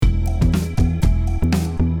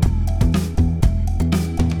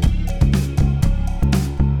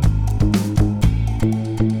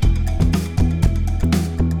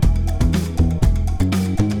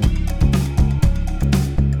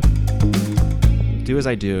do as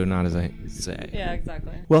I do, not as I say. Yeah,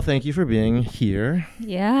 exactly. Well, thank you for being here.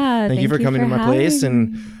 Yeah. Thank you for coming to my place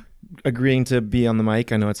and me. agreeing to be on the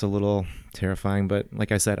mic. I know it's a little terrifying, but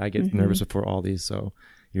like I said, I get nervous before all these, so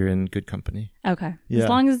you're in good company. Okay. Yeah. As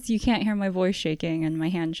long as you can't hear my voice shaking and my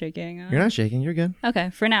hand shaking. You're not shaking. You're good. Okay,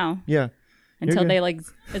 for now. Yeah. Until good. they like,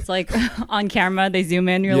 it's like on camera, they zoom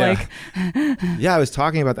in. You're Yeah. like, Yeah, I was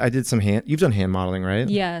talking about, I did some you've done hand modeling, right?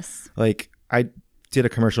 yes. Like I did a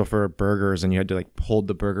commercial for burgers and you had to like hold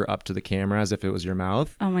the burger up to the camera as if it was your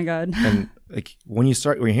mouth. Oh my God. And like when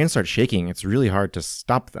your hands start shaking, it's really hard to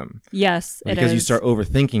stop them. Yes, it is. Because you start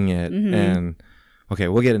overthinking it. And okay,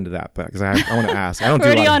 we'll get into that, but because I want to ask. I don't We're do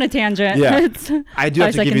already a lot on a tangent. Yeah. It's I do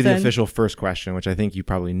have 5 to give you seconds the in. official first question, which I think you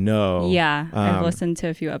probably know. Yeah, I've listened to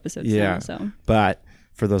a few episodes yeah. now, so. But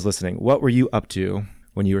for those listening, what were you up to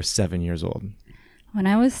when you were 7 years old? When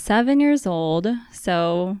I was 7 years old,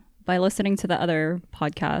 so by listening to the other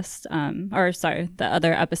podcast, the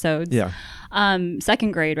other episodes. Yeah.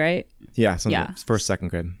 Second grade, right? Yeah. Yeah. First, second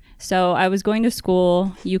grade. So I was going to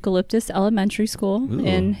school, Eucalyptus Elementary School Ooh.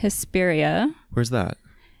 in Hesperia. Where's that?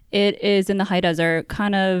 It is in the high desert,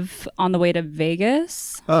 kind of on the way to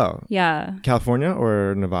Vegas. Oh, Yeah, California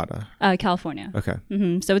or Nevada? California. Okay.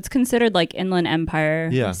 So it's considered like Inland Empire,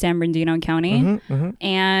 Yeah. San Bernardino County.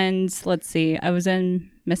 And let's see, I was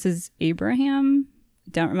in Mrs. Abraham.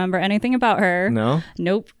 Don't remember anything about her. No?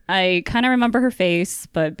 Nope. I kind of remember her face,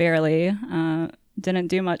 but barely. Didn't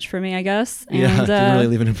do much for me, I guess. And, Yeah, didn't really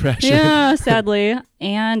leave an impression. yeah, sadly.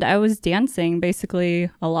 And I was dancing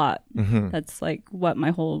basically a lot. That's like what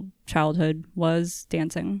my whole childhood was,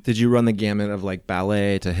 dancing. Did you run the gamut of like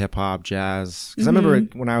ballet to hip hop, jazz? Because I remember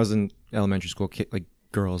when I was in elementary school, like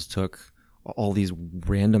girls took all these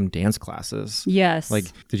random dance classes. Yes. Like,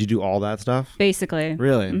 did you do all that stuff? basically.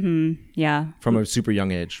 Really? Yeah. From a super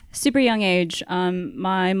young age? Super young age.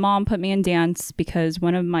 My mom put me in dance because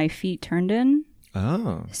one of my feet turned in.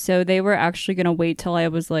 Oh. So they were actually going to wait till I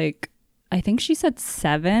was like, I think she said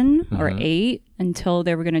 7 or 8 until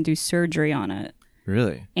they were going to do surgery on it.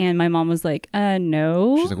 Really? And my mom was like,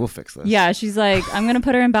 no. She's like, we'll fix this. Yeah, she's like, I'm going to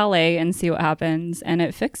put her in ballet and see what happens. And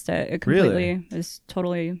it fixed it. It completely is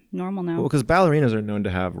totally normal now. Well, because ballerinas are known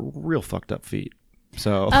to have real fucked up feet.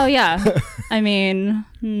 So. Oh, yeah. I mean,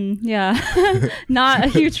 yeah. Not a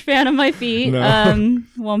huge fan of my feet. No.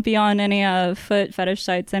 Won't be on any foot fetish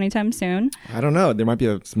sites anytime soon. I don't know. There might be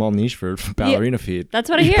a small niche for ballerina feet. That's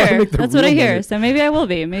what I You probably hear. make the That's what I real hear. money. So maybe I will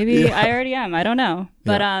be. Maybe Yeah. I already am. I don't know.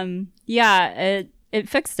 But yeah, it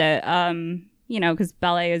fixed it. Because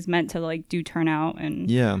ballet is meant to like do turnout and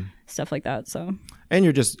Yeah. stuff like that. So And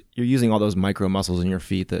you're using all those micro muscles in your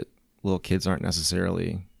feet that little kids aren't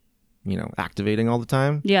necessarily, activating all the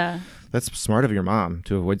time. yeah. That's smart of your mom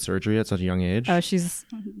to avoid surgery at such a young age. Oh, she's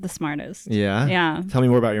the smartest. Yeah? Yeah. Tell me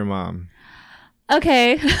more about your mom.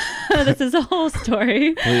 Okay. This is a whole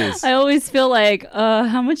story. Please. I always feel like,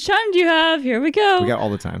 how much time do you have? Here we go. We got all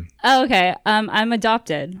the time. Oh, okay. I'm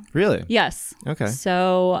adopted. Really? Yes. Okay.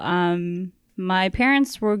 So, my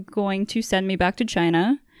parents were going to send me back to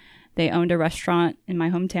China. They owned a restaurant in my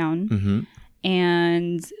hometown. Mm-hmm.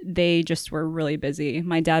 And they just were really busy.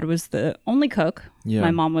 My dad was the only cook. Yeah.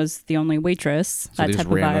 My mom was the only waitress. So they that just type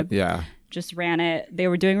of ran vibe. it. Yeah. Just ran it. They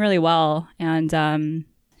were doing really well. And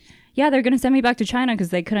they're going to send me back to China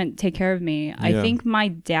because they couldn't take care of me. I Yeah. think my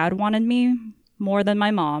dad wanted me more than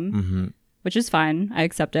my mom, which is fine. I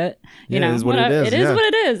accept it. Yeah, it is what it is. It is Yeah. what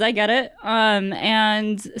it is. I get it.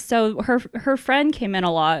 And so her friend came in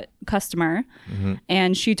a lot, customer,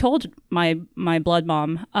 and she told my blood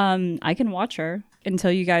mom, I can watch her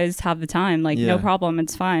until you guys have the time. Like, no Yeah. problem.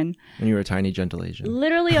 It's fine. When you were a tiny, gentle Asian.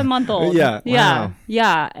 Literally a month old. Yeah, Yeah. wow.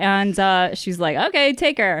 Yeah. And she's like, okay,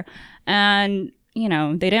 take her. And,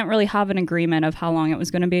 they didn't really have an agreement of how long it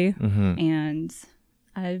was going to be. And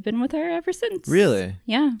I've been with her ever since. Really?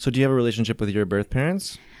 Yeah. So do you have a relationship with your birth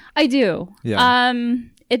parents? I do. Yeah.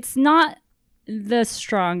 It's not the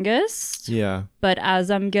strongest, Yeah. but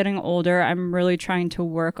as I'm getting older, I'm really trying to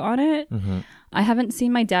work on it. I haven't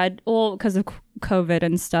seen my dad, because of COVID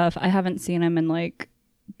and stuff. I haven't seen him in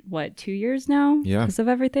 2 years now? Yeah. Because of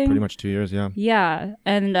everything. Pretty much 2 years, yeah. Yeah.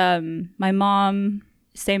 And my mom,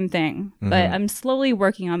 same thing. But I'm slowly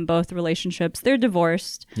working on both relationships. They're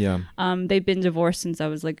divorced. Yeah. They've been divorced since I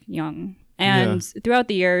was young. And throughout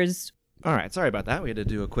the years, All right, sorry about that. We had to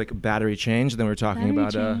do a quick battery change. Then we were talking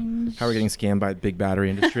Battery about change. how we're getting scammed by the big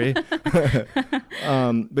battery industry.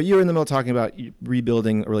 But you were in the middle talking about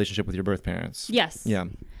rebuilding a relationship with your birth parents. yes. Yeah.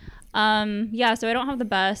 So I don't have the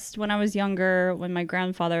best. When I was younger, when my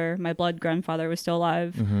blood grandfather was still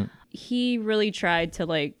alive, he really tried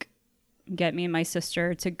to get me and my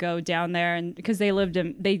sister to go down there, and because they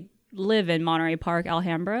live in Monterey Park,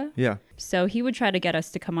 Alhambra. Yeah. So he would try to get us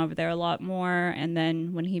to come over there a lot more. And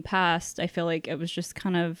then when he passed, I feel like it was just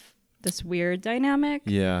kind of this weird dynamic.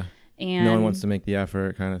 Yeah. And No one wants to make the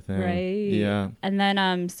effort kind of thing. right. Yeah. And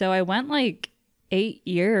then so I went like 8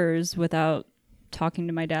 years without talking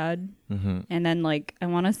to my dad. Mm-hmm. And then like I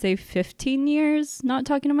want to say 15 years not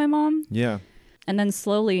talking to my mom. Yeah. And then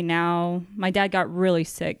slowly now my dad got really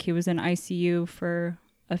sick. He was in ICU for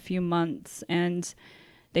a few months and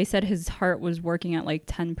they said his heart was working at like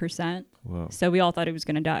 10%. Whoa. So we all thought he was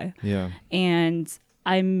going to die. Yeah. And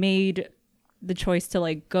I made the choice to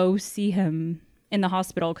like go see him in the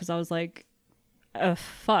hospital because I was like, oh,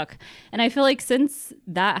 fuck. And I feel like since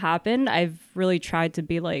that happened, I've really tried to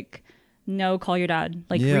be like, no, call your dad.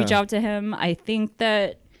 Like, Yeah. reach out to him. I think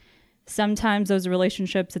that sometimes those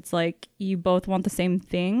relationships, it's like you both want the same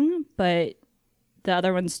thing, but the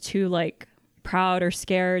other one's too like proud or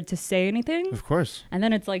scared to say anything. Of course. And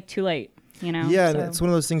then it's like too late, you know? Yeah. So- And it's one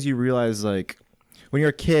of those things you realize, like, when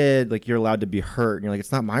you're a kid, like, you're allowed to be hurt. And you're like,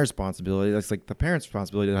 it's not my responsibility. That's like the parent's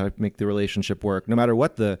responsibility to make the relationship work, no matter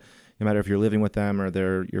if you're living with them or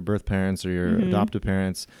they're your birth parents or your adoptive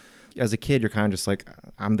parents. As a kid, you're kind of just like,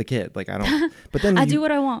 I'm the kid. Like, I don't, but then I do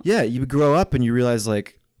what I want. Yeah. You grow up and you realize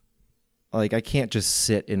like I can't just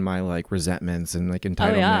sit in my like resentments and like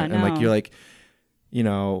entitlement. And like, no. you're like, you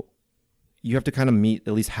know, you have to kind of meet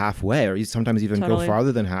at least halfway, or you sometimes even Totally. go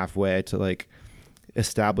farther than halfway to like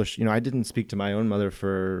establish, I didn't speak to my own mother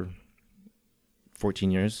for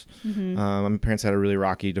 14 years. Mm-hmm. My parents had a really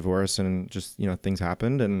rocky divorce and just, things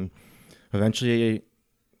happened, and eventually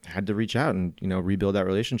I had to reach out and, rebuild that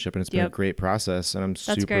relationship. And it's been a Yep. great process, and I'm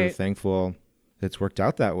super great. thankful that it's worked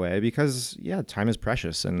out that way because time is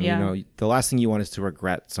precious. And, Yeah. the last thing you want is to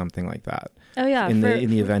regret something like that. Oh yeah. In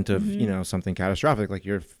the event of, Mm-hmm. something catastrophic, like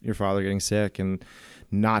your father getting sick and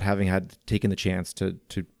not having taken the chance to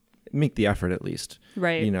make the effort at least.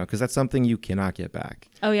 Right. Because that's something you cannot get back.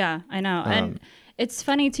 Oh yeah, I know. And it's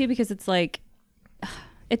funny too because it's like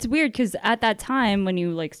it's weird because at that time when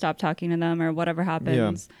you like stop talking to them or whatever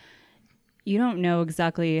happens, you don't know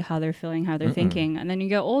exactly how they're feeling, how they're thinking. And then you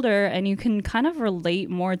get older and you can kind of relate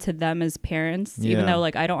more to them as parents, even Yeah. though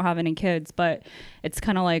like I don't have any kids, but it's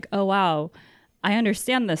kind of like, oh wow, I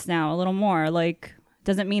understand this now a little more. Like,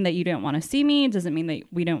 doesn't mean that you didn't want to see me. Doesn't mean that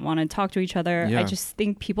we don't want to talk to each other. Yeah. I just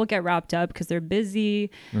think people get wrapped up because they're busy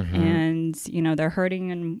Mm-hmm. and, they're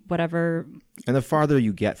hurting and whatever. And the farther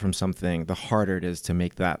you get from something, the harder it is to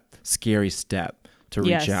make that scary step to reach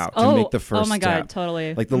Yes. out, to make the first Oh my step. God,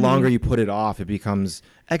 totally. Like the longer you put it off, it becomes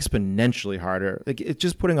exponentially harder. Like it's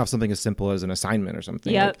just putting off something as simple as an assignment or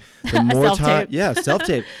something. Yep. Like, the more time, Self-tape.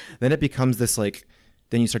 self-tape. Then it becomes this like,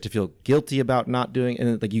 then you start to feel guilty about not doing,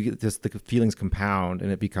 and like you get this, the feelings compound,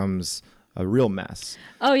 and it becomes a real mess.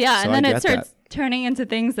 Oh yeah, So and then I it get starts turning into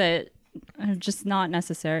things that are just not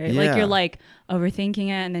necessary. Yeah. Like you're like overthinking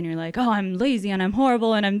it, and then you're like, oh, I'm lazy and I'm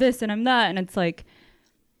horrible and I'm this and I'm that, and it's like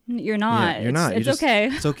you're not. Yeah, you're not. It's You're just- okay.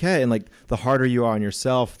 It's okay. And like the harder you are on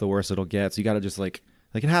yourself, the worse it'll get. So you got to just like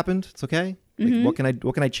it happened. It's okay. Like, Mm-hmm.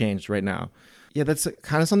 what can I change right now? Yeah, that's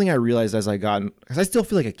kind of something I realized as I got, because I still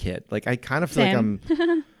feel like a kid. Like I kind of feel Same.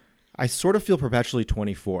 like I sort of feel perpetually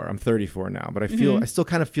 24. I'm 34 now, but I still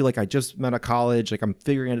kind of feel like I just met a college. Like I'm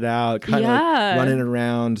figuring it out, kind of Yeah. like running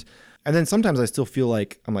around. And then sometimes I still feel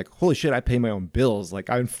like I'm like, holy shit, I pay my own bills. Like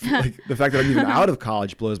I'm like the fact that I'm even out of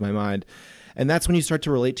college blows my mind. And that's when you start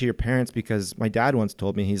to relate to your parents, because my dad once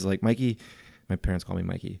told me, he's like, Mikey, my parents call me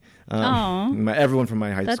Mikey. Aw. Everyone from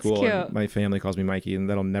my high That's school, and cute. my family calls me Mikey, and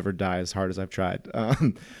that'll never die as hard as I've tried.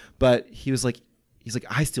 But he's like,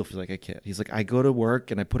 I still feel like a kid. He's like, I go to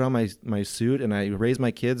work and I put on my suit and I raise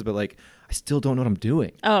my kids, but like, I still don't know what I'm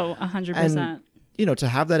doing. Oh, 100%. And, to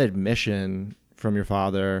have that admission from your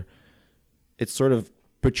father, it sort of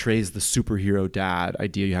betrays the superhero dad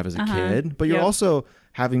idea you have as a kid. But you're Yep. also,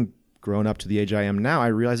 having grown up to the age I am now, I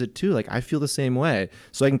realize it too. Like I feel the same way.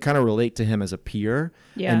 So I can kind of relate to him as a peer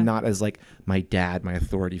Yeah. and not as like my dad, my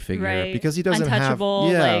authority figure, Right. because he doesn't untouchable,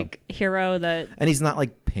 have, like hero that. and he's not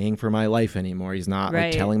like paying for my life anymore. He's not like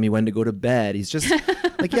Right. telling me when to go to bed. He's just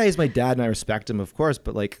like, yeah, he's my dad and I respect him, of course,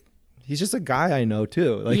 but like, he's just a guy I know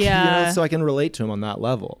too. Like, Yeah. so I can relate to him on that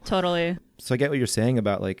level. Totally. So I get what you're saying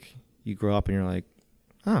about like, you grow up and you're like,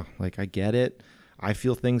 oh, like I get it. I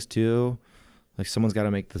feel things too. Like someone's got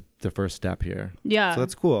to make the first step here. Yeah. So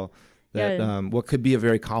that's cool. That Yeah. what could be a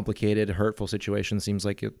very complicated, hurtful situation seems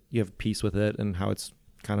like you have peace with it and how it's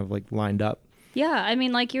kind of like lined up. Yeah, I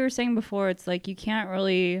mean, like you were saying before, it's like you can't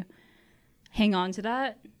really hang on to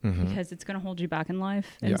that because it's going to hold you back in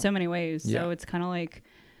life in Yeah. so many ways. Yeah. So it's kind of like,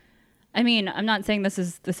 I mean, I'm not saying this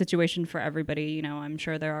is the situation for everybody. You know, I'm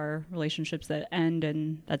sure there are relationships that end,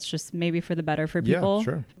 and that's just maybe for the better for people.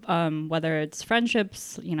 Yeah, sure. Whether it's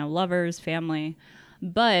friendships, you know, lovers, family.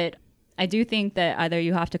 But I do think that either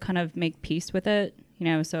you have to kind of make peace with it, you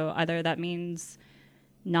know, so either that means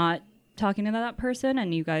not talking to that person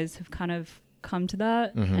and you guys have kind of come to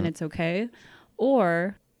that and it's okay,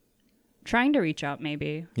 or trying to reach out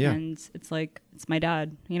maybe. Yeah. And it's like, it's my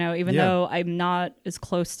dad, you know, even though I'm not as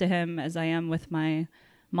close to him as I am with my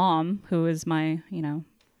mom, who is my, you know,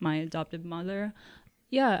 my adopted mother.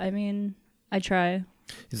 Yeah, I mean, I try.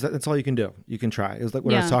 That's all you can do. You can try. It was like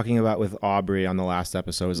what I was talking about with Aubrey on the last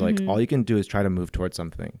episode. Is like all you can do is try to move towards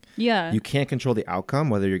something. Yeah. You can't control the outcome,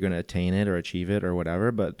 whether you're going to attain it or achieve it or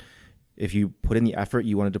whatever. But if you put in the effort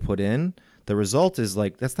you wanted to put in, the result is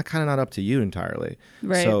like, that's kind of not up to you entirely.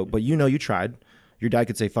 Right. So, but you know, you tried. Your dad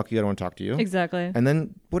could say, fuck you, I don't want to talk to you. Exactly. And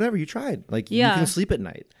then whatever, you tried. Like, you can sleep at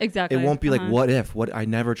night. Exactly. It won't be like, what I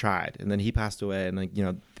never tried. And then he passed away and like, you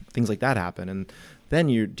know, things like that happen. And then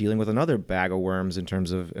you're dealing with another bag of worms in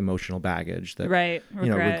terms of emotional baggage that, you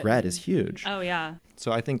know, regret is huge. Oh, yeah.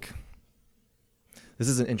 So I think this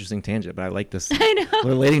is an interesting tangent, but I like this. I know.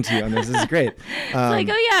 Relating to you on this. This is great. It's like,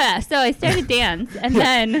 oh, yeah. So I started dance and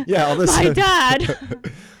then all this my dad,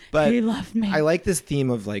 but he loved me. I like this theme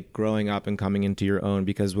of like growing up and coming into your own,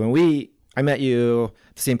 because when I met you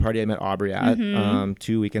at the same party I met Aubrey at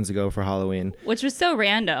 2 weekends ago for Halloween. Which was so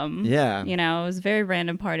random. Yeah. You know, it was a very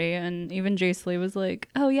random party. And even Jace Lee was like,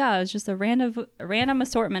 oh, yeah, it was just a random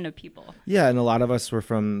assortment of people. Yeah. And a lot of us were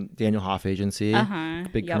from Daniel Hoff Agency,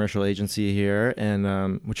 big Yep. commercial agency here.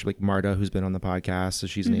 And which like Marta, who's been on the podcast. So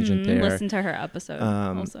she's an agent there. Listen to her episode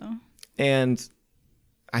also. And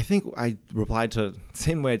I think I replied to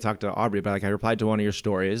same way I talked to Aubrey, but like I replied to one of your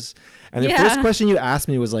stories. And the first question you asked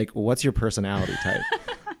me was like, what's your personality type?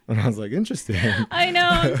 And I was like, interesting. I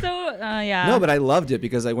know. So, yeah. No, but I loved it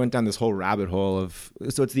because I went down this whole rabbit hole of,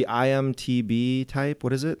 so it's the IMTB type.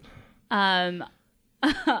 What is it? I'm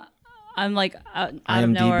like, I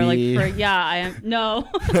don't know. Or like, I am. No.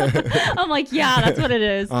 I'm like, yeah, that's what it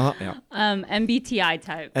is. Yeah. MBTI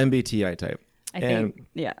type. MBTI type. I think.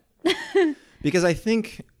 Yeah. Because I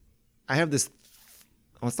think I have this,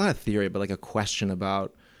 well, it's not a theory, but like a question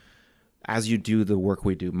about, as you do the work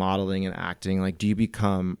we do, modeling and acting, like, do you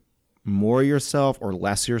become more yourself or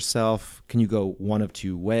less yourself? Can you go one of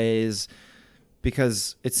two ways?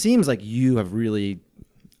 Because it seems like you have really,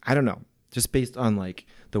 I don't know, just based on like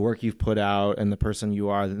the work you've put out and the person you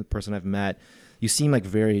are, the person I've met, you seem like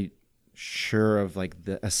very sure of like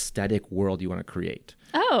the aesthetic world you want to create.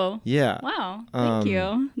 Oh. Yeah. Wow. Thank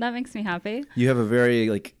you. That makes me happy. You have a very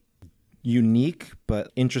like unique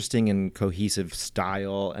but interesting and cohesive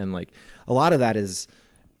style, and like a lot of that is,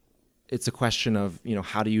 it's a question of, you know,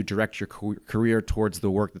 how do you direct your career towards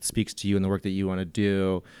the work that speaks to you and the work that you want to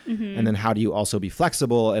do, and then how do you also be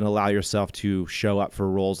flexible and allow yourself to show up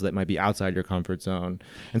for roles that might be outside your comfort zone.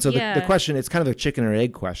 And so the question, it's kind of a chicken or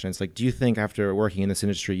egg question. It's like, do you think after working in this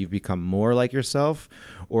industry you've become more like yourself,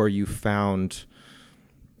 or you found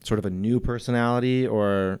sort of a new personality,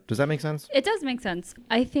 or does that make sense? It does make sense.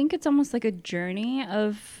 I think it's almost like a journey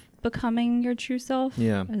of becoming your true self.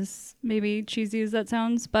 Yeah. As maybe cheesy as that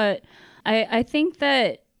sounds, but I think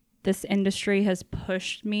that this industry has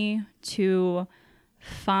pushed me to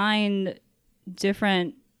find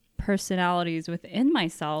different personalities within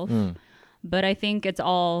myself, but I think it's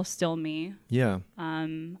all still me. Yeah.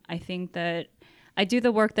 I think that I do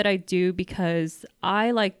the work that I do because I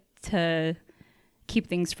like to keep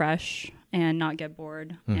things fresh and not get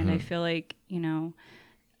bored. And I feel like, you know,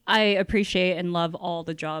 I appreciate and love all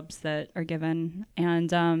the jobs that are given.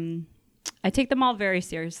 And I take them all very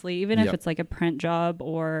seriously, even if it's like a print job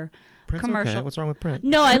or Print's commercial. Okay. What's wrong with print?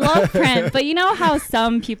 No, I love print, but you know how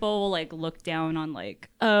some people will like look down on like,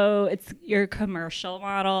 oh, it's your commercial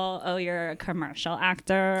model. Oh, you're a commercial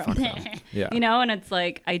actor. Yeah. You know, and it's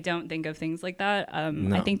like, I don't think of things like that.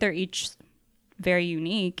 No. I think they're each very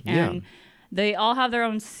unique, and they all have their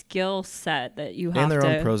own skill set that you have and their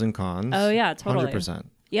to. own pros and cons. Oh yeah, totally. 100%.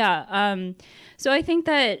 Yeah. So I think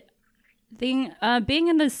that being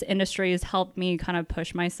in this industry has helped me kind of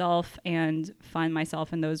push myself and find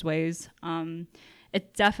myself in those ways.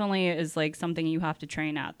 It definitely is like something you have to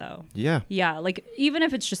train at, though. Yeah. Yeah. Like even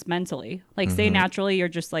if it's just mentally, like say naturally, you're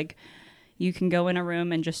just like, you can go in a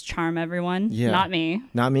room and just charm everyone. Yeah. Not me.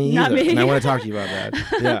 Not me Not either. me. And I want to talk to you about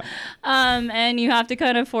that. Yeah. And you have to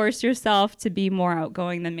kind of force yourself to be more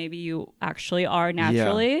outgoing than maybe you actually are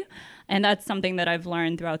naturally. And that's something that I've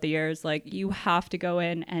learned throughout the years. Like, you have to go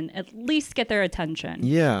in and at least get their attention.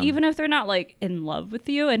 Yeah. Even if they're not like in love with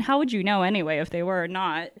you. And how would you know anyway if they were or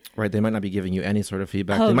not? Right. They might not be giving you any sort of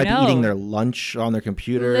feedback. Oh, they might no. be eating their lunch on their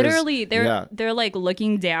computers. Literally, they're like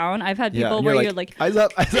looking down. I've had people and where you're like, I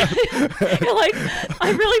love. you're like,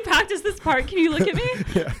 I really practiced this part. Can you look at me?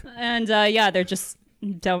 Yeah. And they're just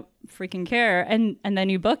don't freaking care. And then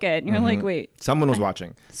you book it and you're like, wait. Someone was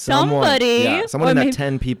watching. Someone Someone or in that maybe-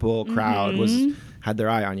 10 people crowd had their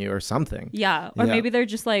eye on you or something. Yeah. Or Yeah. maybe they're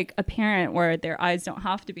just like a parent where their eyes don't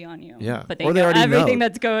have to be on you. Yeah. But they Or they know already everything know.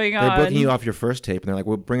 that's going on. They're booking you off your first tape and they're like,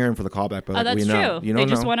 we'll bring her in for the callback. But Oh, like, that's we know. true. You They don't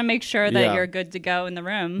just know. want to make sure that Yeah. you're good to go in the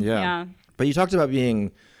room. Yeah. But you talked about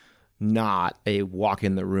being not a walk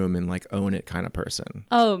in the room and like own it kind of person.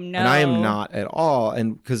 Oh, no. And I am not at all.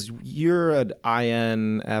 And because you're an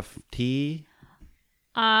INFT,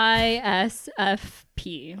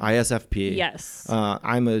 ISFP. ISFP. Yes.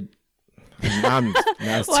 I'm a.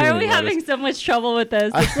 Why are we having so much trouble with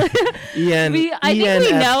this? It's like, EN, I think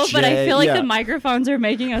we know, but I feel like yeah. the microphones are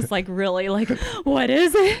making us like really like, what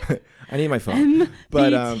is it? I need my phone.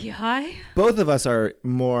 But MBTI? both of us are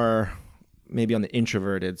more maybe on the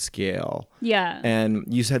introverted scale. Yeah. And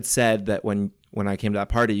you had said that when I came to that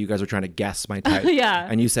party, you guys were trying to guess my type. Yeah.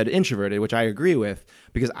 And you said introverted, which I agree with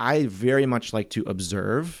because I very much like to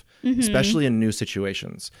observe, especially in new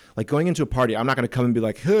situations. Like going into a party, I'm not going to come and be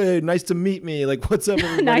like, hey, nice to meet me. Like, what's up,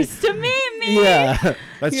 everybody? Nice to meet me. Yeah.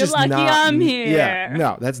 That's You're just lucky not I'm me. here. Yeah.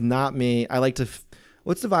 No, that's not me. I like to...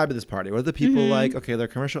 What's the vibe of this party? What are the people like? Okay, they're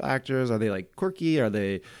commercial actors. Are they like quirky? Are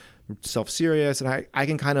they self-serious? And I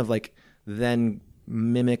can kind of like then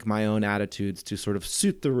mimic my own attitudes to sort of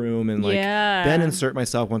suit the room and like then insert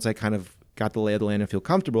myself once I kind of got the lay of the land and feel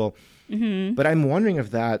comfortable. But I'm wondering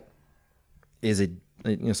if that is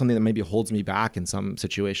something that maybe holds me back in some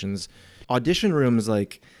situations. Audition rooms,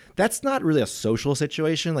 like that's not really a social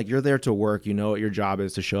situation. Like you're there to work, you know what your job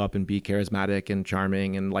is, to show up and be charismatic and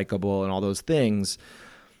charming and likable and all those things.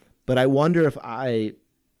 But I wonder if I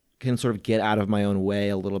can sort of get out of my own way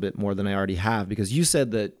a little bit more than I already have, because you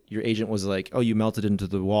said that your agent was like, oh, you melted into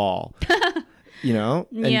the wall, you know?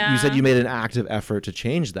 And you said you made an active effort to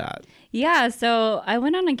change that. Yeah. So I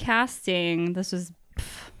went on a casting. This was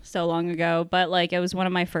so long ago, but like it was one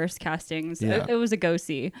of my first castings. Yeah. It was a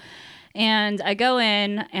go-see. And I go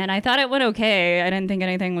in and I thought it went okay. I didn't think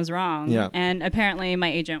anything was wrong. Yeah. And apparently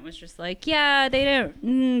my agent was just like, yeah, they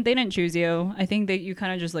didn't choose you. I think that you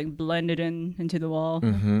kind of just like blended into the wall.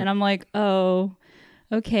 And I'm like, oh,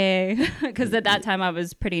 okay. Because at that time I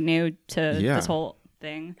was pretty new to this whole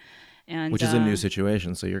thing. And Which is a new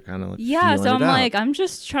situation, so you're kind of like yeah, so I'm out. like, I'm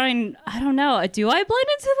just trying, I don't know, do I blend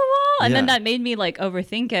into the wall? And then Yeah. that made me like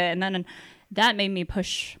overthink it, and then that made me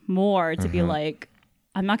push more to be like,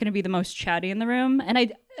 I'm not going to be the most chatty in the room.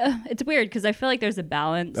 And it's weird because I feel like there's a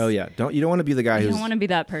balance. Oh yeah, you don't want to be the guy You who's don't want to be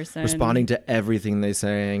that person responding to everything they're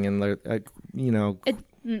saying and like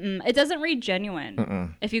It doesn't read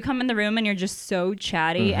genuine. If you come in the room and you're just so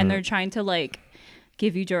chatty and they're trying to like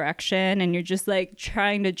give you direction and you're just like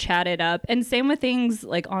trying to chat it up, and same with things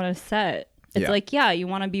like on a set, it's like, yeah, you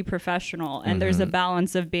want to be professional, and there's a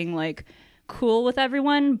balance of being like cool with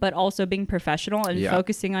everyone but also being professional and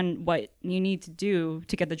focusing on what you need to do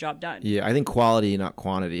to get the job done. Yeah, I think quality, not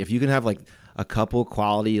quantity. If you can have like a couple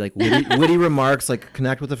quality, like witty remarks, like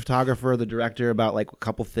connect with the photographer or the director about like a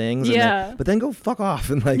couple things. But then go fuck off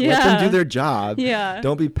and like let them do their job. Yeah.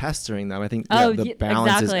 Don't be pestering them. I think the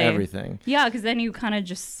balance is everything. Yeah, because then you kind of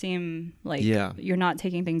just seem like you're not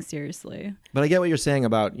taking things seriously. But I get what you're saying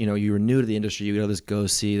about, you were new to the industry. You go to this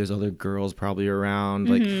go-see. There's other girls probably around.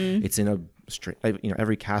 Like it's in a straight,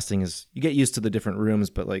 every casting is, you get used to the different rooms,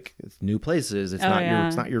 but like it's new places. It's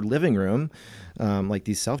not your living room, like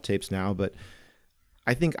these self-tapes now. But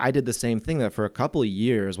I think I did the same thing, that for a couple of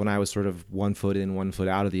years when I was sort of 1 foot in, 1 foot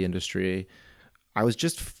out of the industry, I was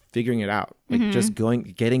just figuring it out, like just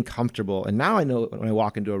getting comfortable. And now I know when I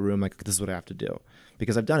walk into a room, like this is what I have to do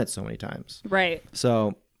because I've done it so many times. Right.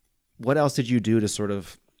 So what else did you do to sort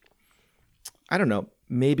of, I don't know,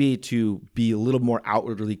 maybe to be a little more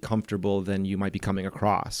outwardly comfortable than you might be coming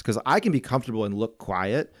across? Because I can be comfortable and look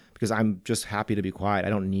quiet because I'm just happy to be quiet. I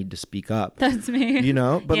don't need to speak up. That's me.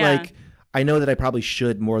 But like, I know that I probably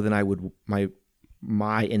should more than I would,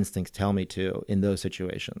 my instincts tell me to in those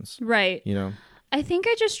situations. Right. I think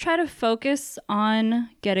I just try to focus on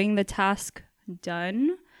getting the task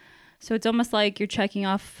done. So it's almost like you're checking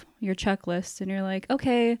off your checklist and you're like,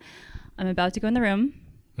 okay, I'm about to go in the room.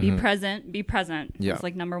 Be present. Be present. Yeah. It's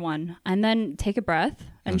like number one. And then take a breath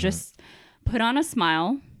and just put on a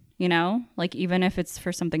smile, like even if it's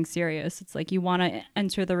for something serious, it's like you want to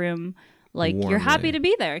enter the room like you're Warmly. happy to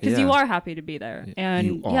be there because you Yeah. are happy to be there, and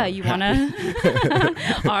You yeah, are you want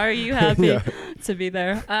to. Are you happy Yeah. to be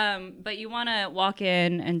there? But you want to walk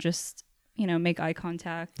in and just make eye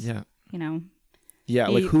contact. Yeah. You know, Yeah.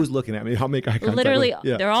 Like You- who's looking at me? I'll make eye contact. literally, with-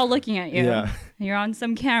 yeah. they're all looking at you. Yeah. You're on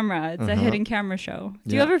some camera. It's a hidden camera show.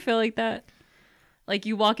 Do you Yeah. ever feel like that? Like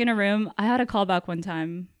you walk in a room. I had a callback one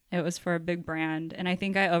time. It was for a big brand, and I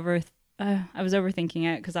think I was overthinking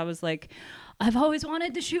it because I was like, I've always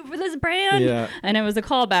wanted to shoot for this brand. Yeah. And it was a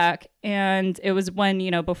callback, and it was when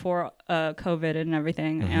before COVID and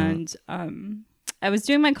everything, and I was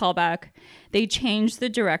doing my callback. They changed the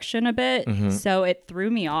direction a bit, so it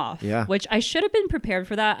threw me off. Yeah. Which I should have been prepared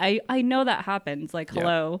for that. I know that happens. Like, Yeah.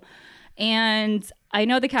 hello. And I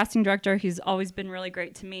know the casting director, he's always been really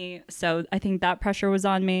great to me. So I think that pressure was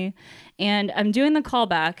on me. And I'm doing the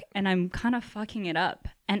callback and I'm kind of fucking it up.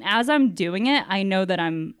 And as I'm doing it, I know that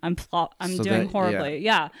I'm So doing then- horribly.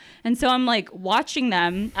 Yeah. And so I'm like watching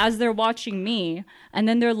them as they're watching me, and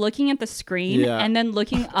then they're looking at the screen Yeah. and then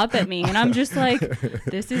looking up at me. And I'm just like,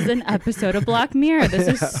 this is an episode of Black Mirror. This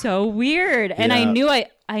is so weird. And Yeah.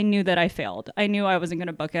 I knew that I failed. I knew I wasn't going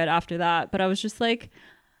to book it after that, but I was just like,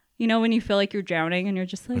 when you feel like you're drowning and you're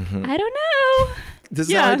just like, I don't know. This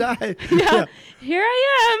is Yeah. how I die. Yeah. Here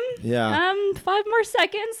I am. Yeah. 5 more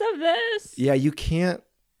seconds of this. Yeah. You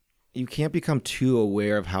can't become too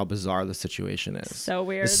aware of how bizarre the situation is. So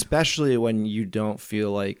weird. Especially when you don't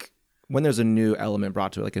feel like when there's a new element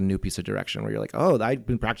brought to it, like a new piece of direction where you're like, oh, I've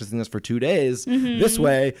been practicing this for 2 days this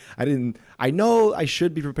way. I know I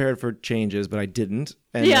should be prepared for changes, but I didn't.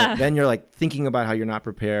 And Yeah. then you're like thinking about how you're not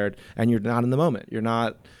prepared and you're not in the moment. You're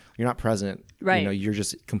not present. Right. You're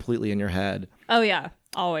just completely in your head. Oh, yeah.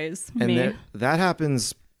 Always. And Me. that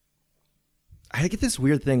happens. I get this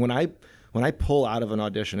weird thing when I pull out of an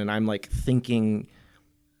audition and I'm like thinking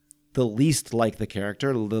the least like the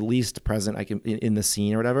character, the least present I can in the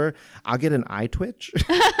scene or whatever, I'll get an eye twitch.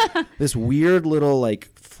 This weird little like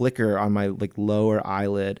flicker on my like lower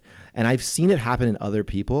eyelid, and I've seen it happen in other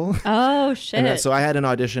people. Oh, shit. And so I had an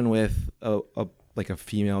audition with a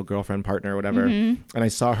female girlfriend, partner, or whatever, and I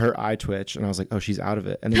saw her eye twitch, and I was like, "Oh, she's out of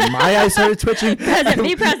it." And then my eye started twitching. Present,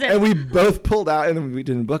 be present. And we both pulled out, and then we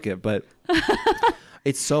didn't book it. But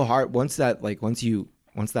it's so hard once that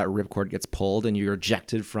ripcord gets pulled and you're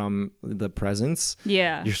ejected from the presence.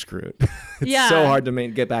 Yeah. You're screwed. It's Yeah. so hard to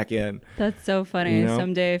get back in. That's so funny. You know?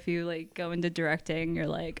 Someday if you like go into directing, you're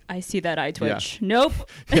like, I see that eye twitch. Nope.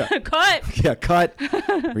 Yeah. Cut. Yeah, cut,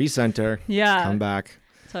 recenter, Yeah. come back.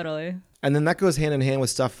 Totally. And then that goes hand in hand with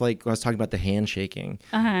stuff like I was talking about the handshaking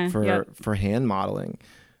Yep. for hand modeling,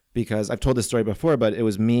 because I've told this story before, but it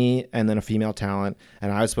was me and then a female talent,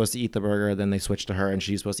 and I was supposed to eat the burger. Then they switched to her, and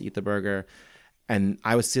she's supposed to eat the burger. And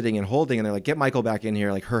I was sitting and holding, and they're like, "Get Michael back in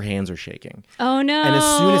here." Like her hands are shaking. Oh no. And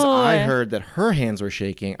as soon as I heard that her hands were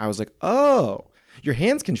shaking, I was like, "Oh, your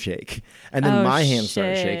hands can shake." And then my hands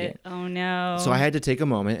started shaking. Oh no. So I had to take a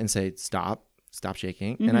moment and say, "Stop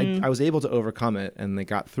shaking." And I was able to overcome it, and they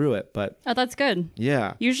got through it. But Oh, that's good.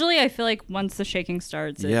 yeah. Usually I feel like once the shaking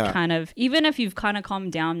starts, it Yeah. kind of, even if you've kind of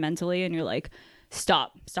calmed down mentally and you're like,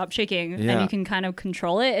 stop shaking, Yeah. and you can kind of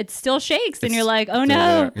control it, it still shakes and It's you're like, oh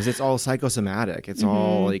no. Because it's all psychosomatic. It's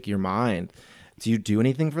all like your mind. Do you do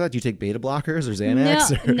anything for that? Do you take beta blockers or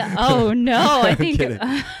Xanax? No, no, oh no, I think kidding.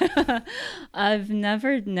 I've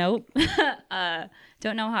never, nope.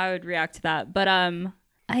 Don't know how I would react to that, but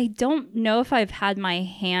I don't know if I've had my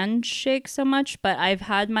hand shake so much, but I've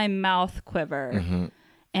had my mouth quiver.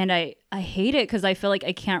 And I hate it because I feel like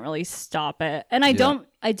I can't really stop it. And I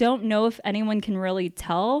don't know if anyone can really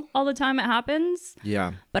tell all the time it happens.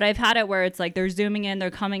 Yeah. But I've had it where it's like they're zooming in, they're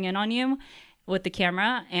coming in on you with the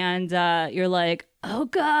camera, and you're like, oh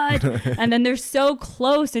God. And then they're so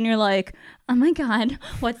close and you're like, oh my God,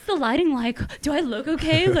 what's the lighting like? Do I look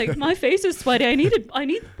okay? Like my face is sweaty. I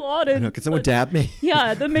need blood. And Can someone dab me?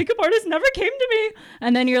 yeah, the makeup artist never came to me.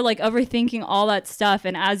 And then you're like overthinking all that stuff.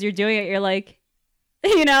 And as you're doing it, you're like,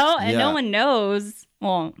 and Yeah. no one knows.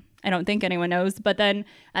 Well, I don't think anyone knows. But then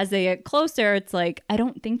as they get closer, it's like, I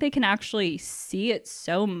don't think they can actually see it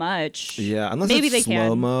so much. Yeah. Unless Maybe it's they can.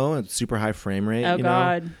 slow-mo and super high frame rate. Oh, you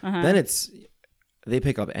God. know? Uh-huh. Then they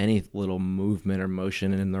pick up any little movement or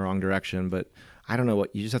motion in the wrong direction. But I don't know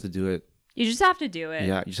what. You just have to do it. You just have to do it.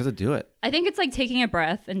 Yeah. You just have to do it. I think it's like taking a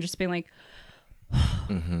breath and just being like,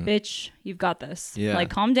 bitch, you've got this. Yeah. Like,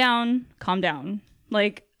 calm down.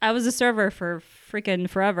 Like, I was a server for freaking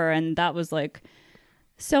forever, and that was like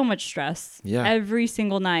so much stress every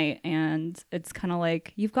single night. And it's kind of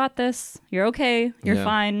like, you've got this. You're okay. You're Yeah.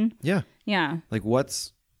 fine. Yeah. Yeah. Like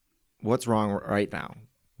what's wrong right now?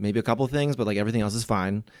 Maybe a couple of things, but like everything else is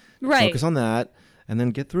fine. Right. Focus on that and then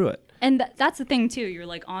get through it. And that's the thing too. You're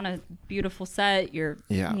like on a beautiful set. You're,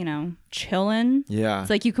 Yeah. you know, chilling. Yeah. It's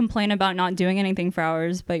like you complain about not doing anything for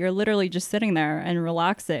hours, but you're literally just sitting there and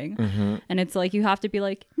relaxing. Mm-hmm. And it's like you have to be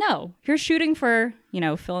like, no, you're shooting for, you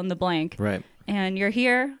know, fill in the blank. Right. And you're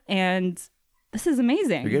here, and this is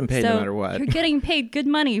amazing. You're getting paid no matter what. You're getting paid good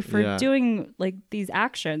money for Yeah. doing like these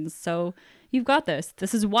actions. So you've got this.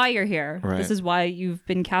 This is why you're here. Right. This is why you've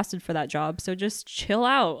been casted for that job. So just chill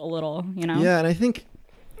out a little, you know? Yeah, and I think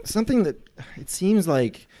something that it seems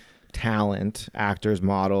like talent, actors,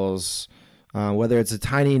 models, whether it's a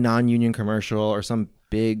tiny non-union commercial or some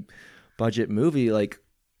big budget movie, like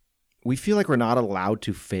we feel like we're not allowed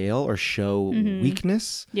to fail or show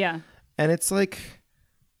weakness. Yeah. And it's like,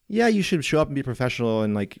 yeah, you should show up and be professional,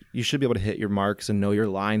 and like you should be able to hit your marks and know your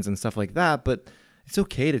lines and stuff like that. But it's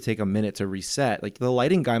okay to take a minute to reset. Like the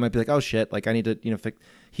lighting guy might be like, oh shit, like I need to, you know, fix.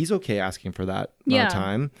 He's okay asking for that amount of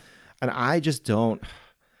time. And I just don't,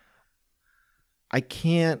 I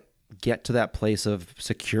can't get to that place of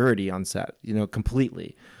security on set, you know,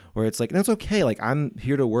 completely, where it's like, and it's okay. Like I'm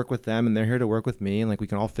here to work with them and they're here to work with me, and like we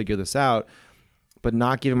can all figure this out, but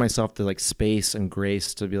not giving myself the like space and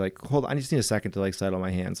grace to be like, hold on, I just need a second to like settle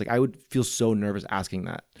my hands. Like I would feel so nervous asking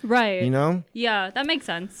that, Right. you know? Yeah, that makes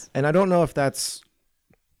sense. And I don't know if that's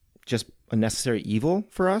just a necessary evil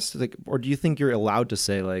for us, like, or do you think you're allowed to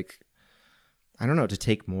say like, I don't know, to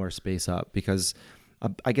take more space up? Because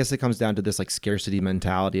I guess it comes down to this like scarcity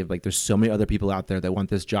mentality of like, there's so many other people out there that want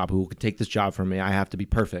this job who could take this job from me. I have to be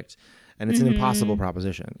perfect. And it's an impossible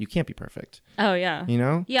proposition. You can't be perfect. Oh, yeah. You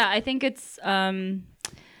know? Yeah, I think it's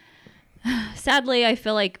sadly, I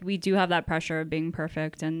feel like we do have that pressure of being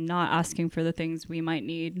perfect and not asking for the things we might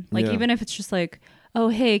need. Like Yeah. even if it's just like, oh,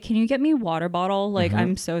 hey, can you get me a water bottle? Like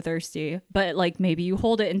I'm so thirsty. But like maybe you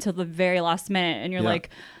hold it until the very last minute and you're like,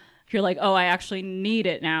 oh, I actually need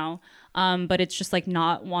it now. But it's just like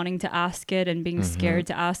not wanting to ask it and being scared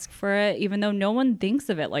to ask for it, even though no one thinks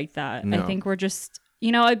of it like that. No. I think we're just,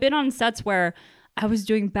 you know, I've been on sets where I was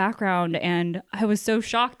doing background and I was so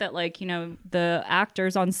shocked that like, you know, the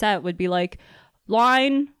actors on set would be like,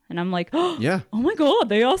 line. And I'm like, oh, Yeah. oh my God,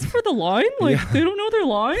 they asked for the line? Like they don't know their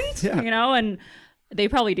lines? Yeah. You know, and they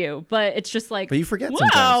probably do, but it's just like, But you forget wow,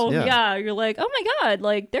 sometimes. Yeah. you're like, oh my God,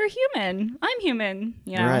 like they're human. I'm human,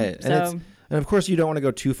 you know? Right. So, And of course, you don't want to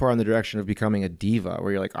go too far in the direction of becoming a diva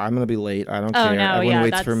where you're like, I'm going to be late. I don't care. no, Everyone yeah,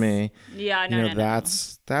 waits for me. yeah, no, You know, no,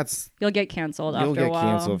 that's you'll get canceled you'll after a get while.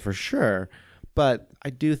 canceled for sure. But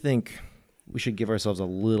I do think we should give ourselves a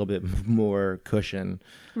little bit more cushion.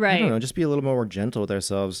 I Right. don't know, just be a little more gentle with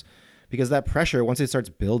ourselves, because that pressure, once it starts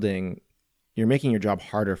building, you're making your job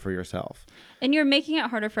harder for yourself. And you're making it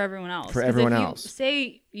harder for everyone else. For 'Cause everyone if you else.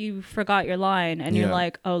 say you forgot your line and you're Yeah.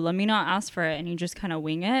 like, oh, let me not ask for it, and you just kind of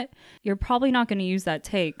wing it, you're probably not going to use that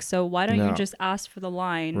take. So why don't No. you just ask for the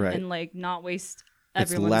line Right. and like not waste It's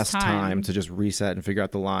everyone's less time to just reset and figure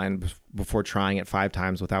out the line before trying it 5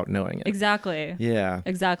 times without knowing it. Exactly. Yeah.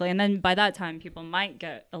 Exactly. And then by that time, people might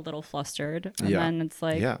get a little flustered. And Yeah. then it's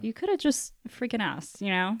like, Yeah. you could have just freaking asked, you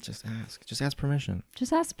know? Just ask. Just ask permission.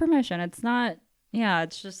 Just ask permission. It's not, yeah,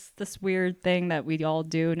 it's just this weird thing that we all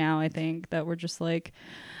do now, I think, that we're just like,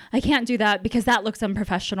 I can't do that because that looks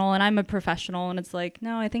unprofessional and I'm a professional. And it's like,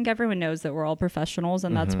 no, I think everyone knows that we're all professionals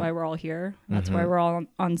and that's why we're all here. That's why we're all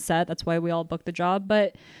on set. That's why we all book the job.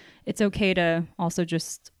 But it's okay to also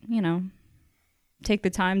just, you know, take the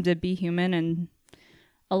time to be human and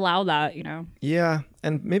allow that, you know. Yeah.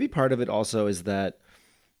 And maybe part of it also is that,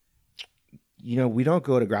 you know, we don't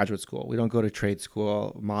go to graduate school. We don't go to trade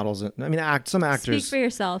school. Models. I mean, some actors. Speak for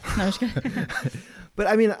yourself. No, I'm just kidding. But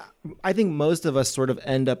I mean, I think most of us sort of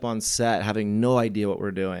end up on set having no idea what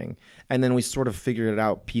we're doing. And then we sort of figure it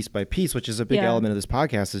out piece by piece, which is a big Yeah. element of this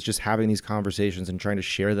podcast, is just having these conversations and trying to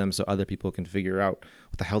share them so other people can figure out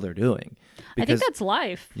what the hell they're doing. I think that's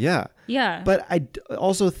life. Yeah. Yeah. But I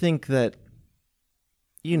also think that,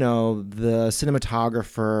 you know, the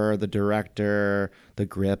cinematographer, the director, the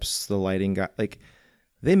grips, the lighting guy, like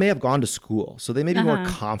they may have gone to school. So they may be more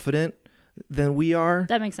confident than we are.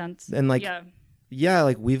 that makes sense. And like, yeah.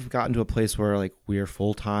 like we've gotten to a place where like we are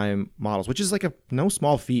full-time models, which is like no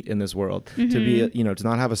small feat in this world to be, you know, to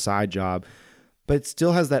not have a side job, but it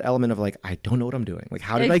still has that element of like, I don't know what I'm doing. Like,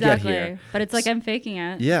 how did I get here? But it's like, I'm faking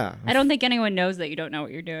it. Yeah. I don't think anyone knows that you don't know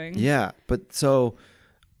what you're doing. Yeah. But so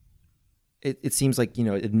it seems like, you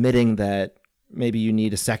know, admitting that maybe you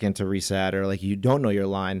need a second to reset or like you don't know your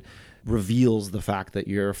line reveals the fact that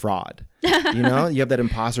you're a fraud. You know, you have that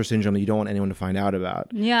imposter syndrome that you don't want anyone to find out about.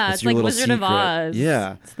 Yeah, it's your like little Wizard of secret. Oz.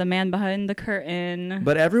 Yeah. It's the man behind the curtain.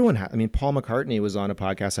 But everyone, I mean, Paul McCartney was on a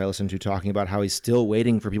podcast I listened to talking about how he's still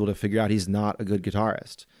waiting for people to figure out he's not a good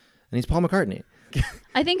guitarist. And he's Paul McCartney.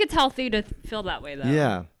 I think it's healthy to feel that way though.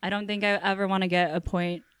 Yeah. I don't think I ever want to get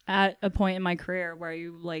at a point in my career where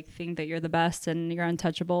you like think that you're the best and you're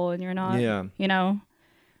untouchable and you're not. Yeah. You know?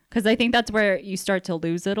 Because I think that's where you start to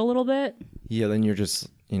lose it a little bit. Yeah, then you're just,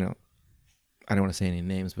 I don't want to say any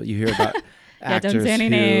names, but you hear about actors don't say any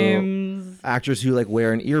names. Actors who like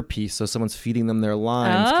wear an earpiece so someone's feeding them their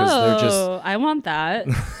lines because they're just. I want that.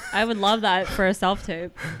 I would love that for a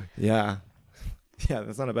self-tape. Yeah. Yeah,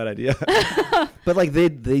 that's not a bad idea. But like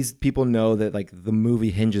these people know that like the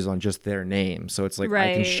movie hinges on just their name. So it's like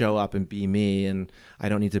I can show up and be me and I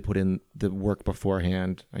don't need to put in the work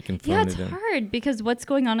beforehand. I can phone it in. Yeah, it's hard because what's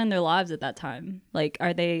going on in their lives at that time? Like,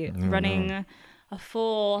 are they running a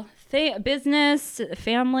full business,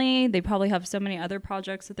 family? They probably have so many other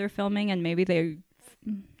projects that they're filming and maybe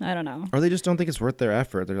I don't know. Or they just don't think it's worth their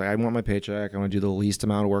effort. They're like, I want my paycheck. I want to do the least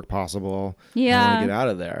amount of work possible. Yeah. I want to get out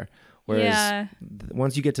of there. Whereas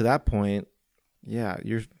once you get to that point,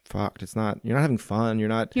 you're fucked. You're not having fun. You're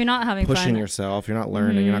not having pushing fun. yourself. You're not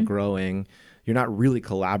learning. You're not growing. You're not really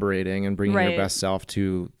collaborating and bringing your best self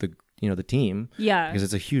to the team. Yeah. Because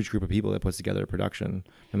it's a huge group of people that puts together a production,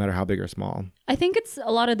 no matter how big or small. I think it's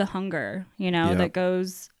a lot of the hunger, that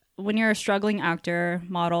goes when you're a struggling actor,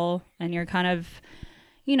 model, and you're kind of,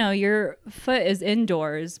 your foot is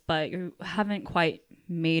indoors, but you haven't quite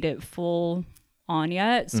made it full on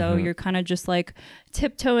yet, so you're kind of just like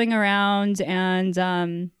tiptoeing around,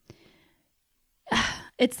 and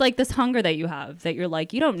it's like this hunger that you have that you're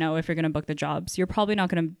like, you don't know if you're going to book the jobs. You're probably not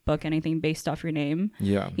going to book anything based off your name.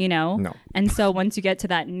 No. And so once you get to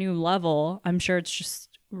that new level, I'm sure it's just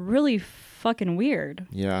really fucking weird.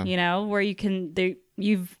 Where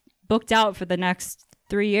you've booked out for the next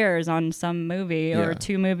 3 years on some movie or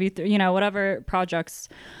 2 movie whatever projects,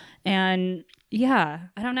 and I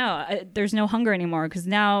don't know. There's no hunger anymore because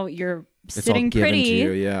now you're sitting pretty.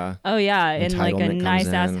 You, Oh yeah, in like a nice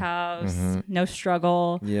ass house, no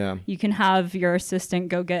struggle. Yeah, you can have your assistant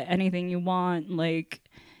go get anything you want. Like,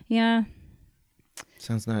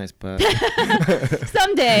 sounds nice, but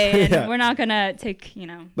someday, and we're not gonna take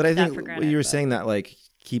But I that think for granted, you were saying that like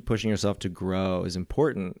keep pushing yourself to grow is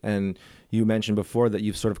important, and you mentioned before that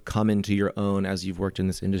you've sort of come into your own as you've worked in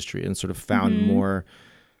this industry and sort of found more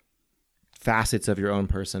facets of your own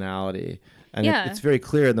personality, and it's very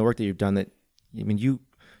clear in the work that you've done that you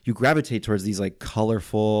gravitate towards these like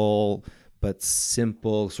colorful but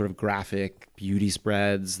simple sort of graphic beauty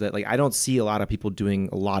spreads that like I don't see a lot of people doing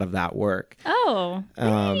a lot of that work.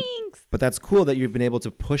 Thanks. But that's cool that you've been able to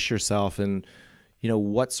push yourself, and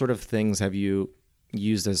what sort of things have you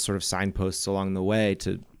used as sort of signposts along the way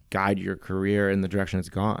to guide your career in the direction it's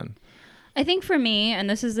gone? I think for me, and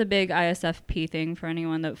this is a big ISFP thing for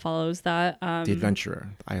anyone that follows that. The Adventurer.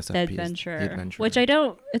 ISFP. The Adventurer. Which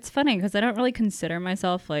it's funny because I don't really consider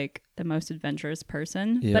myself like the most adventurous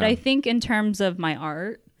person. Yeah. But I think in terms of my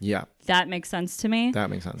art, that makes sense to me. That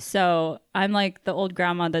makes sense. So I'm like the old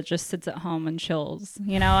grandma that just sits at home and chills,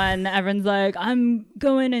 and everyone's like, I'm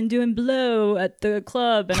going and doing blow at the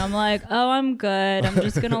club. And I'm like, oh, I'm good. I'm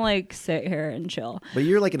just going to like sit here and chill. But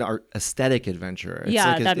you're like an aesthetic adventurer.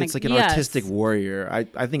 It's like an artistic warrior.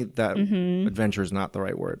 I think that adventure is not the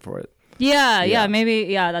right word for it. Yeah, maybe.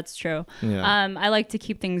 Yeah, that's true. Yeah. I like to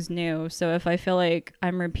keep things new. So if I feel like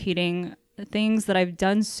I'm repeating things that I've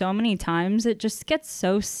done so many times, it just gets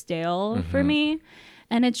so stale for me,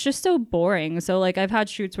 and it's just so boring. So like I've had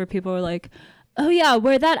shoots where people are like, oh yeah,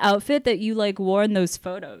 wear that outfit that you like wore in those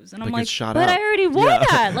photos, and I'm like, but I already wore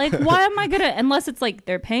that. Like, why am I gonna, unless it's like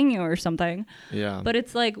they're paying you or something. But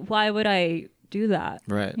it's like, why would I do that?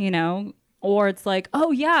 Right. Or it's like, oh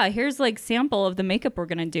yeah, here's like sample of the makeup we're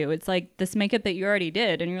gonna do. It's like this makeup that you already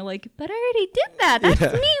did, and you're like, but I already did that. That's me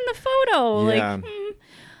in the photo. Like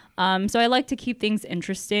so I like to keep things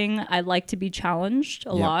interesting. I like to be challenged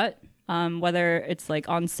a lot, whether it's like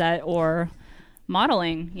on set or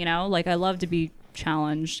modeling, like I love to be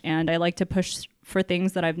challenged, and I like to push for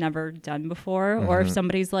things that I've never done before. Or if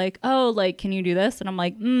somebody's like, oh, like, can you do this? And I'm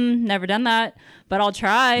like, never done that, but I'll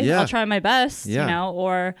try. I'll try my best,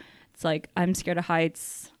 or it's like, I'm scared of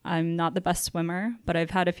heights. I'm not the best swimmer, but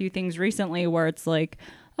I've had a few things recently where it's like,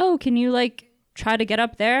 oh, can you like try to get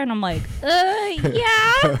up there? And I'm like,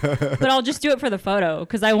 yeah, but I'll just do it for the photo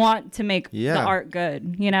because I want to make the art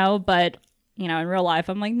good, but in real life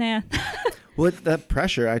I'm like, nah. Well, it's that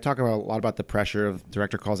pressure. I talk about a lot about the pressure of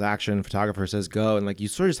director calls action, photographer says go, and like you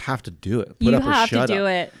sort of just have to do it. Put You up or have to shut do up.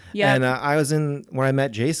 it. Yeah. And I was in where I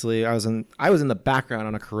met Jace Lee. I was in the background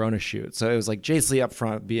on a Corona shoot, so it was like Jace Lee up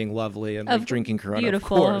front being lovely and like drinking Corona.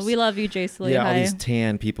 Beautiful. Of course. We love you, Jace Lee. Yeah, all Hi. these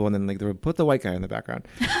tan people, and then like they would put the white guy in the background.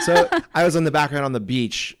 So I was in the background on the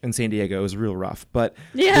beach in San Diego. It was real rough, but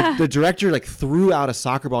Yeah. the director like threw out a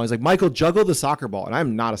soccer ball. He's like, Michael, juggle the soccer ball, and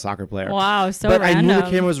I'm not a soccer player. Wow, so but random. I knew the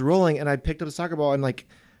camera was rolling, and I picked up the soccer ball and like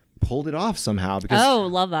pulled it off somehow because Oh,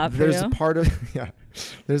 love that for there's you. a part of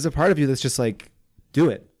there's a part of you that's just like, do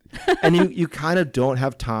it, and you kind of don't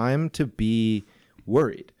have time to be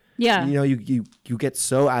worried. Yeah. You know, you get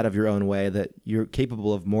so out of your own way that you're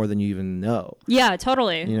capable of more than you even know. Yeah,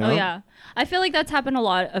 totally. You know? Oh, yeah. I feel like that's happened a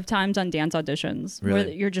lot of times on dance auditions where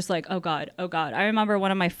Really? you're just like, oh, God, oh, God. I remember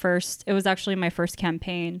it was actually my first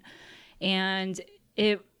campaign. And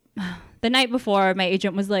the night before, my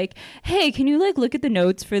agent was like, hey, can you like look at the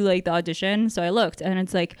notes for like the audition? So I looked and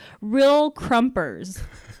it's like real crumpers.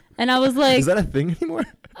 And I was like, Is that a thing anymore?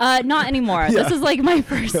 not anymore. Yeah. This is like my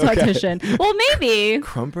first audition. Well, maybe.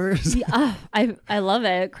 Crumpers? I love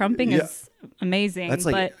it. Crumping Yeah. is amazing. That's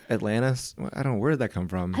like but Atlantis. I don't know. Where did that come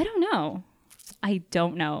from? I don't know.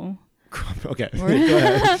 Okay. Go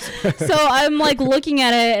ahead. So I'm like looking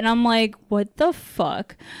at it and I'm like, what the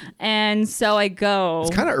fuck? And so I go.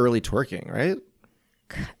 It's kind of early twerking, right?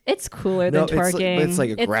 It's cooler than twerking. It's like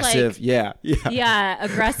aggressive. Yeah. Yeah,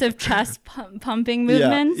 aggressive chest pumping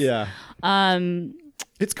movements. Yeah.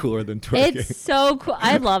 It's cooler than twerking. It's so cool.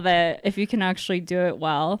 I love it if you can actually do it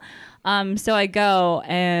well. So I go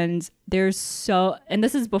and and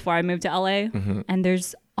this is before I moved to LA, Mm-hmm. and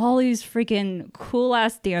there's all these freaking cool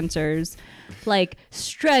ass dancers like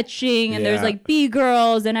stretching, and there's Yeah. like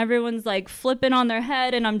B-girls, and everyone's like flipping on their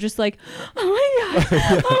head, and I'm just like, oh my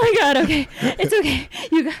God, oh my God, okay, it's okay,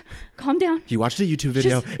 calm down. You watched a YouTube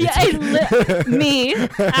video. Just, me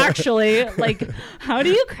actually, like, how do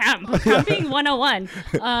you cramp? Cramping 101.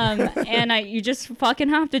 And you just fucking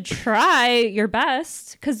have to try your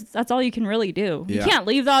best because that's all you can really do. Yeah. You can't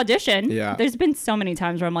leave the audition. Yeah. There's been so many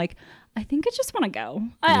times where I'm like, I think I just want to go.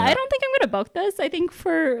 Yeah. I don't think I'm going to book this. I think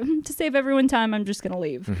to save everyone time, I'm just going to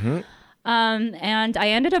leave. Mm-hmm. And I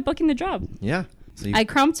ended up booking the job. Yeah. So you I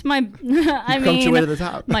crumped my, crumped your way to the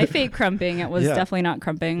top. my fake crumping. It was Yeah. definitely not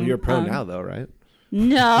crumping. Well, you're a pro now, though, right?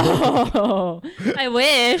 No, I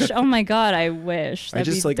wish. Oh my God, I wish. I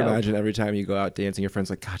That'd just be like dope. imagine every time you go out dancing, your friend's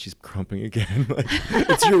like, God, she's crumping again. Like,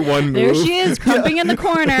 it's your one move. There she is, crumping in the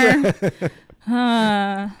corner.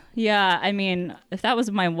 Yeah, I mean, if that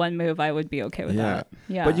was my one move, I would be okay with that.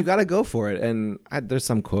 Yeah. But you got to go for it. And there's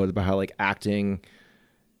some quote about how like acting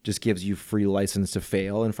just gives you free license to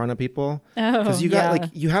fail in front of people. Oh, Because you got yeah. like,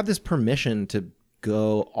 you have this permission to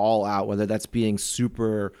go all out, whether that's being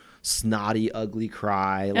super snotty, ugly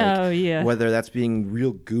cry. Like, Oh, yeah. Whether that's being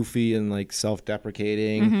real goofy and like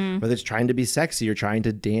self-deprecating, Mm-hmm. whether it's trying to be sexy or trying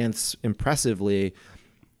to dance impressively.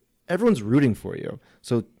 Everyone's rooting for you.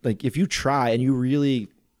 So like if you try and you really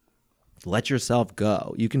let yourself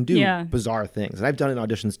go, you can do Yeah. bizarre things. And I've done it in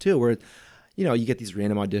auditions too, where you know, you get these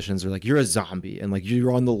random auditions where like you're a zombie and like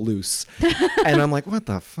you're on the loose. And I'm like, what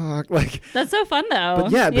the fuck? Like That's so fun though.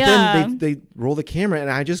 but then they roll the camera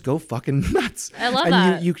and I just go fucking nuts. I love and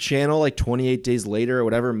that. you channel like 28 Days Later or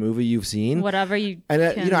whatever movie you've seen. Whatever you And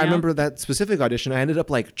can, you know, I yeah. remember that specific audition. I ended up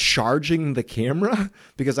like charging the camera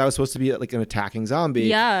because I was supposed to be like an attacking zombie.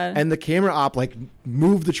 Yeah. And the camera op like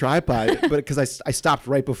moved the tripod, but because I stopped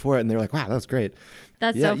right before it, and they were like, "Wow, that was great."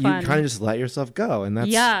 That's Yeah, so fun. you kind of just let yourself go, and that's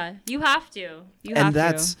Yeah, you have to. You have and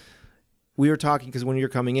that's. to. We were talking because when you're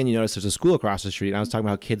coming in, you notice there's a school across the street. And I was talking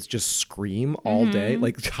about how kids just scream all day,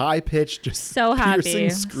 like high pitched, just Mm-hmm. So piercing happy.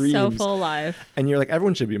 screams. So full life. And you're like,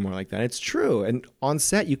 everyone should be more like that. It's true. And on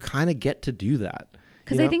set, you kind of get to do that.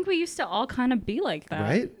 Because you I know? think we used to all kind of be like that.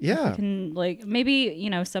 Right? Yeah. And like maybe, you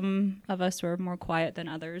know, some of us were more quiet than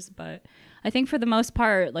others, but I think for the most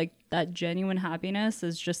part, like that genuine happiness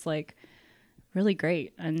is just like really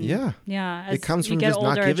great. And Yeah. as It comes you from get just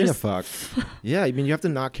not older, giving a just- fuck. Yeah, I mean, you have to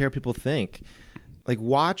not care what people think. Like,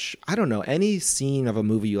 watch, I don't know, any scene of a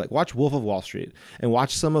movie you like. Watch Wolf of Wall Street and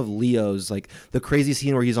watch some of Leo's, like the crazy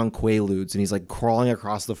scene where he's on Quaaludes and he's like crawling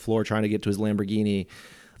across the floor trying to get to his Lamborghini.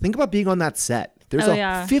 Think about being on that set. There's Oh,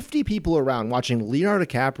 yeah. 50 people around watching Leonardo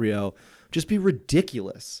DiCaprio just be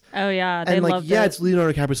ridiculous. Oh yeah, they And like, loved yeah, it. it's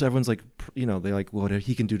Leonardo DiCaprio, so everyone's like, you know, they like, well,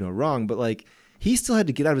 he can do no wrong, but like, he still had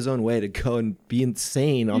to get out of his own way to go and be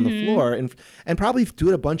insane on Mm-hmm. the floor and probably do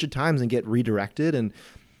it a bunch of times and get redirected. And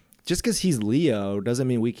just because he's Leo doesn't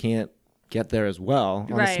mean we can't get there as well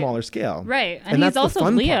on a Right. smaller scale. Right. And that's he's the also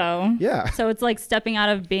fun Leo. part. Yeah. So it's like stepping out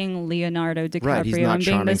of being Leonardo DiCaprio Right, he's not and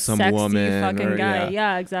being charming this some sexy woman fucking or- guy. yeah.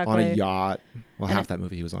 Yeah, exactly. On a yacht. Well, half that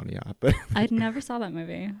movie he was on a yacht, but I never saw that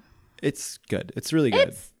movie. it's good. It's really good.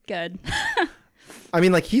 It's good. I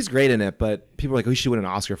mean, like, he's great in it, but people are like, oh, he should win an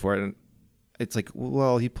Oscar for it. And it's like,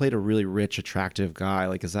 well, he played a really rich, attractive guy.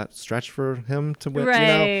 Like, is that stretch for him to win? You know?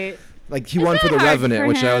 Right. Like, he won for that The hard Revenant, for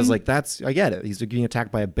which I was him? like, I get it. He's being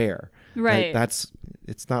attacked by a bear. Right.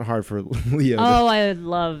 It's not hard for Leo. Oh, I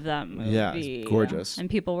love that movie. Yeah, it's gorgeous. And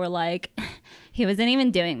people were like, he wasn't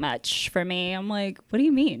even doing much for me. I'm like, what do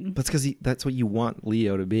you mean? That's because that's what you want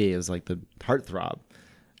Leo to be, is like the heartthrob.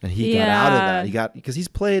 And he got out of that. Because he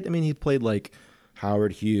played like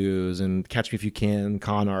Howard Hughes and Catch Me If You Can,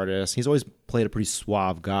 con artist. He's always played a pretty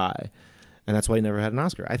suave guy. And that's why he never had an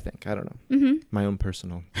Oscar, I think. I don't know. Mm-hmm. My own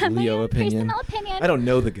personal Leo opinion. Personal opinion. I don't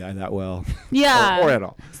know the guy that well. Yeah. or at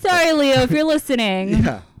all. Sorry, Leo, if you're listening.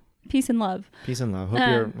 Yeah. Peace and love. Peace and love.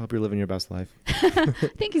 Hope you're living your best life. I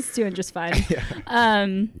think he's doing just fine.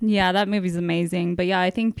 Yeah, that movie's amazing. But yeah, I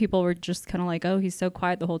think people were just kind of like, oh, he's so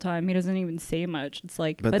quiet the whole time. He doesn't even say much. It's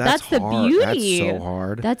like, but that's the hard. beauty. That's so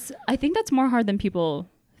hard. I think that's more hard than people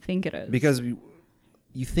think it is. Because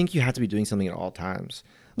you think you have to be doing something at all times.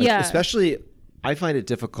 Like, Yeah. Especially, I find it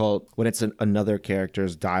difficult when it's another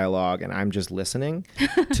character's dialogue and I'm just listening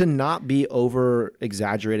to not be over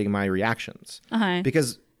exaggerating my reactions. Uh-huh.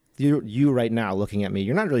 Because you right now looking at me,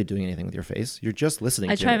 you're not really doing anything with your face. You're just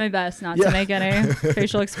listening I to try me. my best not Yeah. to make any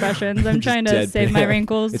facial expressions. I'm Just trying to deadpan. save my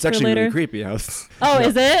wrinkles It's for actually later. really creepy. Oh, No.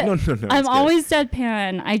 is it? No. I'm it's good. always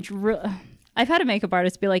deadpan. I've had a makeup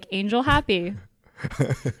artist be like, Angel happy,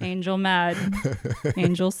 Angel mad,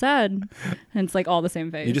 Angel sad. And it's like all the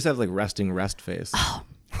same face. You just have like resting rest face.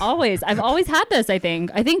 Always. I've always had this, I think.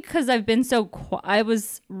 I think because I've been so I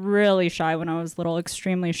was really shy when I was little,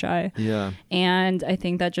 extremely shy. Yeah. And I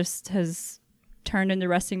think that just has turned into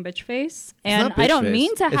resting bitch face. It's And not I bitch don't face.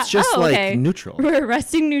 mean to have. It's just like neutral. We're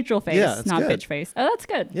resting neutral face, Yeah, it's not good. bitch face. Oh, that's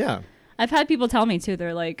good. Yeah. I've had people tell me too.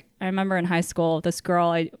 They're like, I remember in high school, this girl,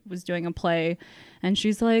 I was doing a play, and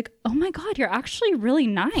she's like, "Oh my God, you're actually really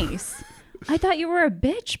nice. I thought you were a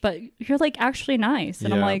bitch, but you're like actually nice."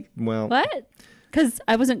 And I'm Yeah, like, well- what? Because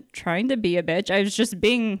I wasn't trying to be a bitch. I was just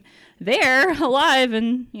being there, alive,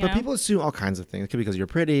 and you But know. people assume all kinds of things. It could be because you're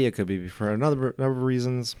pretty. It could be for another number of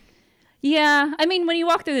reasons. Yeah, I mean, when you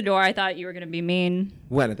walked through the door, I thought you were gonna be mean.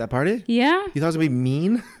 When? At that party? Yeah. You thought it was going to be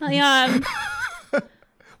mean? Yeah.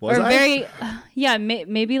 Was or I? very yeah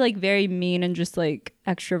maybe like very mean and just like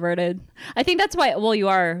extroverted. I think that's why, well, you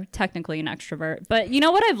are technically an extrovert, but you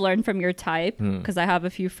know what I've learned from your type, because I have a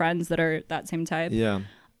few friends that are that same type. Yeah.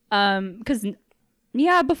 Because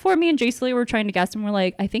before me and Jace Lee were trying to guess, and we're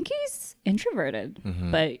like, I think he's introverted,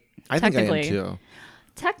 but I think I am technically too.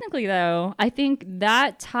 technically though, I think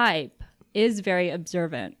that type is very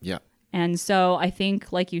observant. Yeah. And so I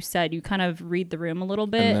think, like you said, you kind of read the room a little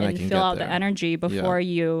bit And then I and can fill get out there. the energy before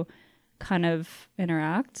you kind of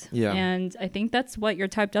interact. Yeah. And I think that's what your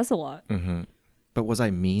type does a lot. But was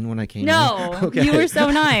I mean when I came No, in? Okay. you were so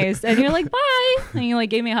nice. And you're like, bye. And you like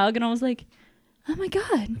gave me a hug, and I was like, oh my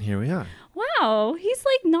God, Here we are. wow, he's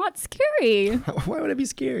like not scary. Why would I be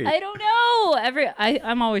scary? I don't know.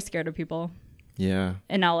 I'm always scared of people yeah.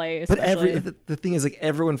 in LA, But especially. the thing is, like,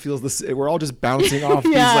 everyone feels this. We're all just bouncing off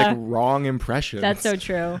Yeah. these like wrong impressions. That's so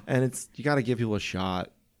true. And you got to give people a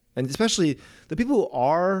shot, and especially the people who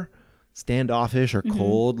are standoffish Mm-hmm. or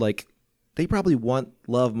cold, like they probably want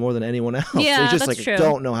love more than anyone else. Yeah, they just that's like true.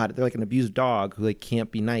 don't know how to. They're like an abused dog who like can't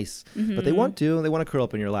be nice, but they want to. They want to curl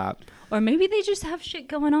up in your lap. Or maybe they just have shit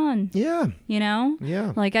going on, Yeah, you know?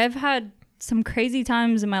 yeah. Like I've had some crazy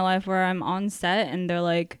times in my life where I'm on set and they're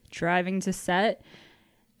like driving to set.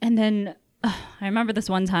 And then I remember this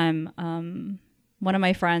one time, one of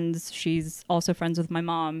my friends, she's also friends with my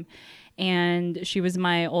mom, and she was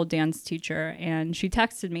my old dance teacher. And she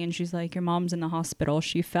texted me and she's like, your mom's in the hospital.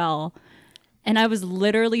 She fell. And I was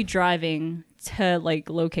literally driving to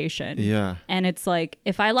like location. Yeah. And it's like,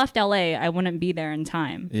 if I left LA, I wouldn't be there in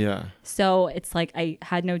time. Yeah. So it's like I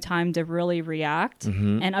had no time to really react.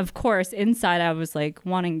 And of course, inside I was like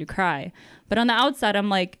wanting to cry. But on the outside, I'm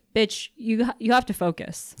like, bitch, you have to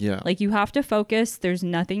focus. Yeah. Like you have to focus. There's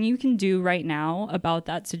nothing you can do right now about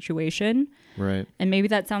that situation. Right. And maybe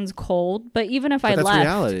that sounds cold, but even if I that's left,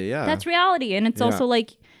 reality, yeah. that's reality. And it's Yeah. also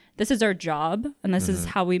like, this is our job and this is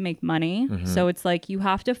how we make money. So it's like you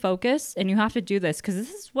have to focus and you have to do this because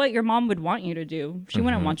this is what your mom would want you to do. She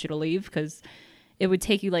wouldn't want you to leave because it would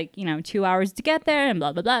take you like, 2 hours to get there and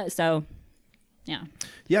blah, blah, blah. So, yeah.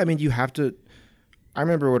 Yeah, I mean, you have to. I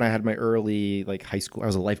remember when I had my early like high school. I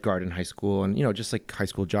was a lifeguard in high school, and just like high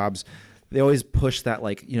school jobs. they always push that,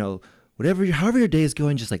 like, however your day is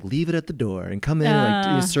going, just like leave it at the door and come in and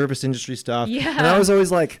like do service industry stuff. Yeah. And I was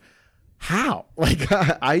always like, how? Like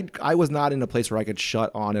I was not in a place where I could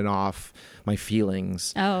shut on and off my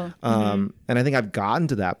feelings. Oh. And I think I've gotten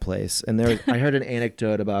to that place. And I heard an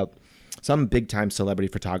anecdote about some big time celebrity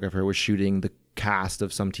photographer was shooting the cast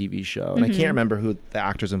of some TV show. And I can't remember who the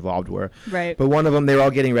actors involved were. Right. But one of them, they were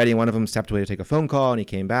all getting ready. And one of them stepped away to take a phone call and he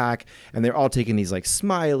came back and they're all taking these like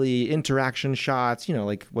smiley interaction shots,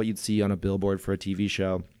 like what you'd see on a billboard for a TV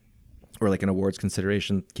show or like an awards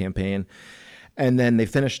consideration campaign. And then they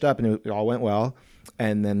finished up and it all went well.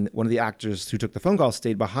 And then one of the actors who took the phone call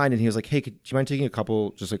stayed behind and he was like, hey, do you mind taking a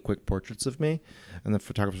couple just like quick portraits of me? And the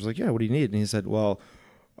photographer was like, yeah, what do you need? And he said, well,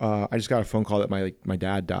 I just got a phone call that my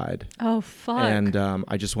dad died. Oh, fuck. And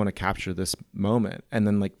I just want to capture this moment. And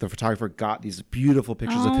then like the photographer got these beautiful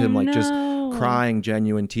pictures of him, like just crying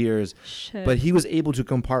genuine tears. Shit. But he was able to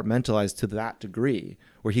compartmentalize to that degree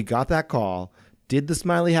where he got that call, did the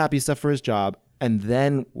smiley happy stuff for his job, and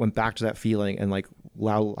then went back to that feeling and like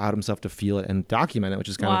allowed himself to feel it and document it, which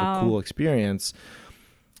is kind of a cool experience.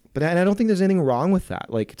 But I don't think there's anything wrong with that.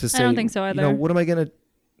 Like to say, I don't think so either. What am I going to,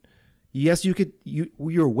 yes,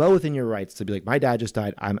 you're well within your rights to be like, my dad just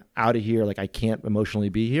died. I'm out of here. Like I can't emotionally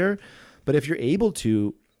be here. But if you're able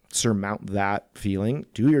to surmount that feeling,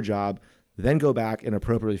 do your job, then go back and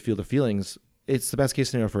appropriately feel the feelings, it's the best case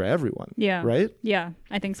scenario for everyone. Yeah. Right? Yeah,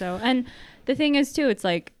 I think so. And the thing is too, it's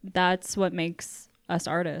like, that's what makes us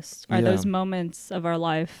artists, are those moments of our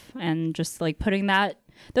life and just like putting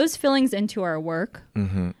those feelings into our work.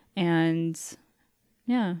 And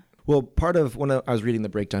yeah. Well, part of when I was reading the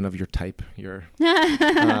breakdown of your type,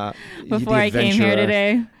 before I came here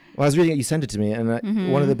today. Well, I was reading it, you sent it to me,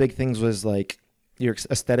 and one of the big things was like your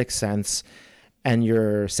aesthetic sense and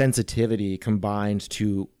your sensitivity combined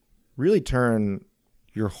to really turn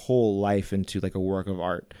your whole life into like a work of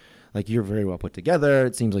art. Like you're very well put together.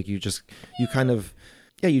 It seems like you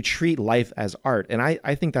treat life as art. And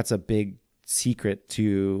I think that's a big secret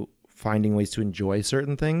to finding ways to enjoy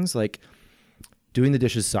certain things. Like doing the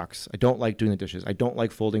dishes sucks. I don't like doing the dishes. I don't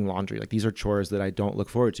like folding laundry. Like these are chores that I don't look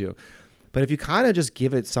forward to. But if you kind of just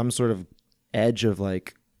give it some sort of edge of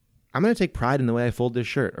like, I'm going to take pride in the way I fold this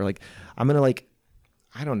shirt, or like, I'm going to like,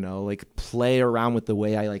 I don't know, like play around with the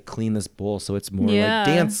way I like clean this bowl so it's more like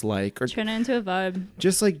dance like, or turn it into a vibe.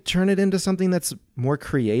 Just like turn it into something that's more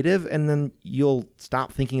creative, and then you'll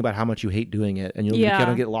stop thinking about how much you hate doing it, and you'll kind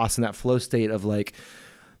of get lost in that flow state of like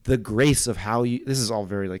the grace of how you, this is all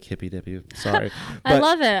very like hippy dippy, sorry. I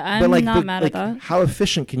love it. I'm like not mad at that. How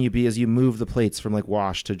efficient can you be as you move the plates from like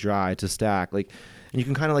wash to dry to stack? Like, and you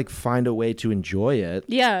can kind of like find a way to enjoy it.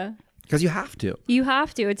 Yeah. Because you have to. You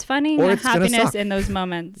have to. It's finding happiness in those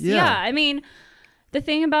moments. Yeah. I mean, the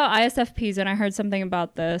thing about ISFPs, and I heard something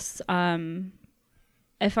about this,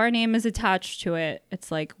 if our name is attached to it,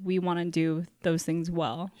 it's like we want to do those things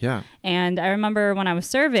well. Yeah. And I remember when I was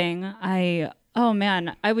serving, I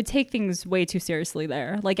would take things way too seriously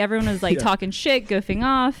there. Like everyone was like talking shit, goofing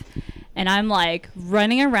off. And I'm like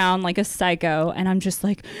running around like a psycho, and I'm just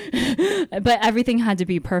like, but everything had to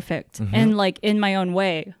be perfect and like in my own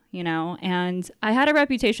way, and I had a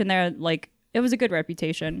reputation there. Like it was a good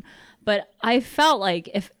reputation, but I felt like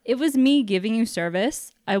if it was me giving you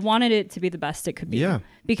service, I wanted it to be the best it could be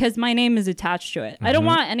because my name is attached to it. I don't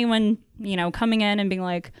want anyone, coming in and being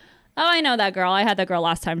like, oh, I know that girl. I had that girl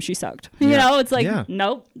last time. She sucked. It's like,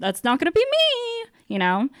 nope, that's not going to be me,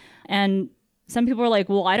 and some people are like,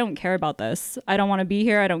 well, I don't care about this. I don't want to be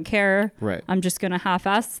here. I don't care. Right. I'm just going to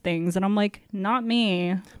half-ass things. And I'm like, not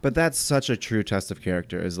me. But that's such a true test of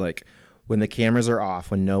character, is like when the cameras are off,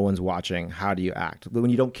 when no one's watching, how do you act? When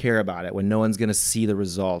you don't care about it, when no one's going to see the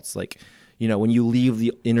results, like, when you leave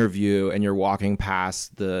the interview and you're walking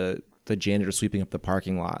past the janitor sweeping up the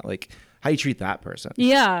parking lot, like how you treat that person.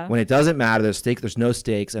 Yeah. When it doesn't matter, there's no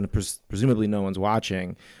stakes, and presumably no one's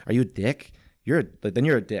watching. Are you a dick? Then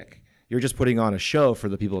you're a dick. You're just putting on a show for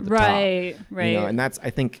the people at the top. Right. And that's, I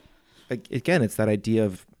think, again, it's that idea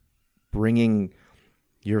of bringing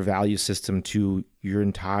your value system to your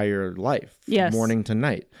entire life, morning to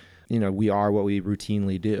night. We are what we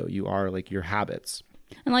routinely do. You are like your habits.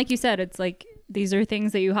 And like you said, it's like, these are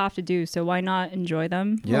things that you have to do. So why not enjoy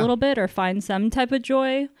them a little bit or find some type of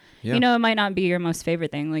joy? Yeah. It might not be your most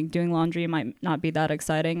favorite thing. Like doing laundry might not be that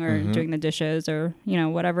exciting, or doing the dishes, or,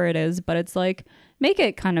 whatever it is. But it's like, make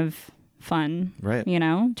it kind of fun, right?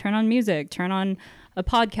 Turn on music, turn on a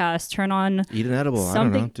podcast, turn on Eat an edible.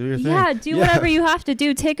 something. I don't know. Do your thing. Yeah, do whatever you have to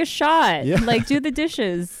do. Take a shot. Yeah. Like, do the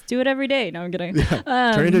dishes. Do it every day. No, I'm kidding.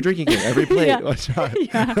 Turn into a drinking game. Every plate. yeah. One shot.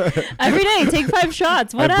 Yeah. Every day, take 5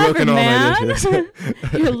 shots. I've Whatever, broken all my man. dishes.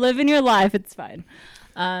 You're living your life. It's fine.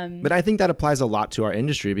 But I think that applies a lot to our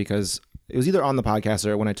industry because it was either on the podcast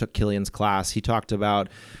or when I took Killian's class, he talked about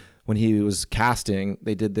when he was casting,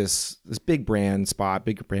 they did this big brand spot,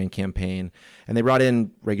 big brand campaign, and they brought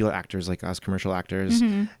in regular actors like us, commercial actors,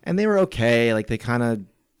 and they were okay. Like they kind of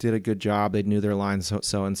did a good job. They knew their lines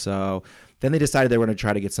so and so. Then they decided they were going to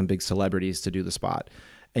try to get some big celebrities to do the spot.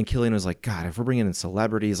 And Killian was like, God, if we're bringing in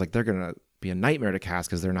celebrities, like they're going to be a nightmare to cast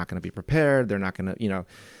because they're not going to be prepared. They're not going to,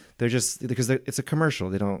 they're just because it's a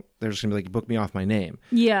commercial. They're just gonna be like, book me off my name.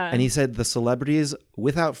 Yeah. And he said the celebrities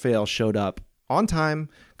without fail showed up on time,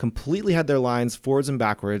 completely had their lines forwards and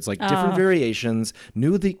backwards, like different variations,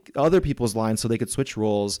 knew the other people's lines so they could switch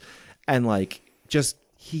roles, and like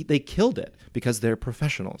they killed it because they're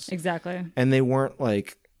professionals. Exactly. And they weren't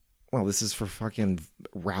like, well, this is for fucking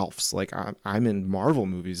Ralph's. Like I'm in Marvel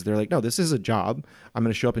movies. They're like, no, this is a job. I'm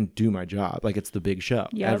going to show up and do my job. Like it's the big show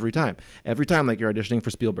every time. Every time, like you're auditioning for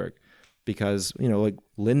Spielberg, because like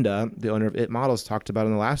Linda, the owner of It Models, talked about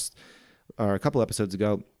in the last or a couple episodes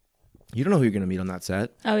ago. You don't know who you're going to meet on that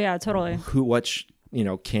set. Oh yeah, totally. Which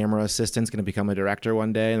camera assistant's going to become a director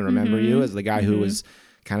one day and remember you as the guy who was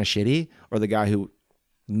kind of shitty, or the guy who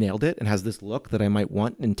nailed it and has this look that I might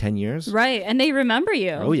want in 10 years. Right. And they remember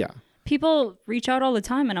you. Oh yeah. People reach out all the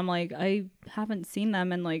time and I'm like, I haven't seen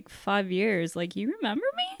them in like 5 years. Like, you remember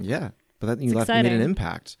me? Yeah. But that you made exciting. an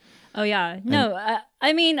impact. Oh yeah. No,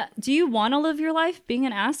 I mean, do you want to live your life being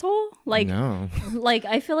an asshole? Like, no. Like,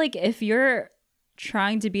 I feel like if you're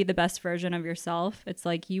trying to be the best version of yourself, it's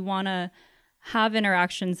like you want to have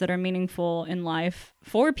interactions that are meaningful in life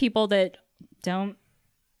for people that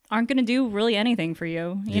aren't going to do really anything for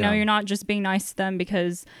you. You know, you're not just being nice to them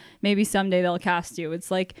because maybe someday they'll cast you.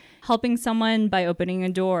 It's like helping someone by opening a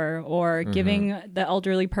door or giving the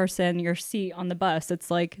elderly person your seat on the bus.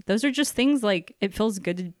 It's like, those are just things like it feels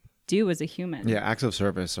good to do as a human. Yeah. Acts of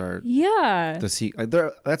service are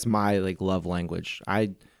that's my like love language.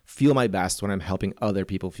 I feel my best when I'm helping other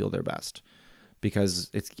people feel their best, because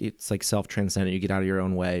it's like self-transcendent. You get out of your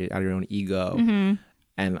own way, out of your own ego,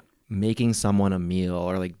 and making someone a meal,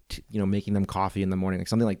 or like making them coffee in the morning, like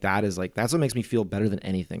something like that is like, that's what makes me feel better than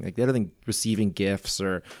anything. Like the other thing, receiving gifts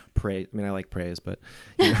or praise. I mean, I like praise, but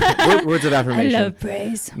words of affirmation. I love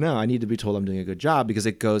praise. No, I need to be told I'm doing a good job, because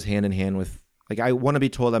it goes hand in hand with, like, I want to be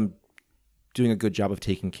told I'm doing a good job of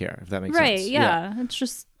taking care, if that makes sense. Right. Yeah. It's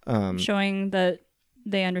just showing that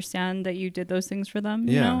they understand that you did those things for them,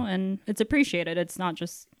 you know, and it's appreciated. It's not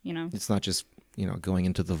just, it's not just, going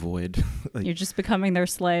into the void. Like, you're just becoming their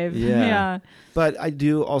slave. Yeah. But I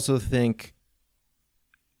do also think,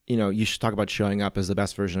 you should talk about showing up as the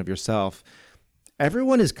best version of yourself.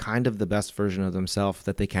 Everyone is kind of the best version of themselves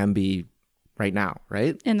that they can be right now,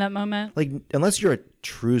 right? In that moment. Like, unless you're a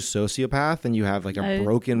true sociopath and you have like a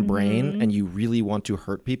broken brain and you really want to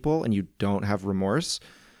hurt people and you don't have remorse.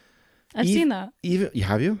 I've seen that.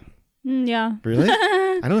 Have you? Yeah. Really?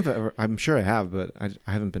 I don't know if I'm sure I have, but I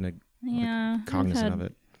haven't been cognizant of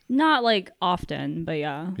it. Not like often, but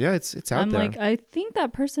yeah. Yeah, it's out there. I'm like, I think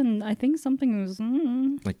that person, I think something was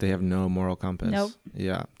like they have no moral compass. Nope.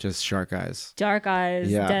 Yeah, just shark eyes. Dark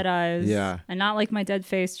eyes, dead eyes. Yeah. And not like my dead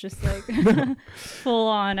face, just like full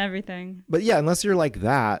on everything. But yeah, unless you're like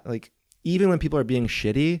that, like even when people are being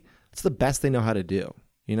shitty, it's the best they know how to do,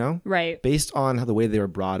 Right. Based on how the way they were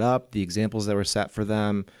brought up, the examples that were set for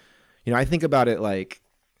them. I think about it like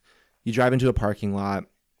you drive into a parking lot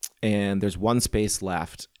and there's one space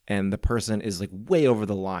left and the person is like way over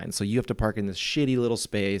the line. So you have to park in this shitty little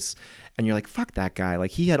space and you're like, fuck that guy.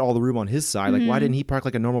 Like he had all the room on his side. Like why didn't he park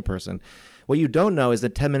like a normal person? What you don't know is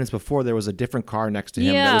that 10 minutes before there was a different car next to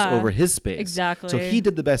him that was over his space. Exactly. So he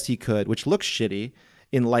did the best he could, which looks shitty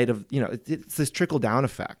in light of, it's this trickle down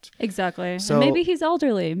effect. Exactly. So and maybe he's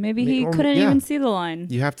elderly. Maybe he couldn't even see the line.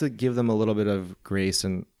 You have to give them a little bit of grace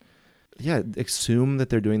and assume that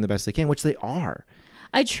they're doing the best they can, which they are.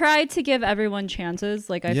 I try to give everyone chances.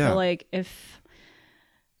 Like, I feel like if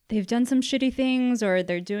they've done some shitty things or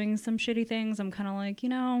they're doing some shitty things, I'm kind of like,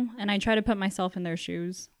 and I try to put myself in their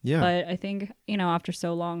shoes. Yeah. But I think, after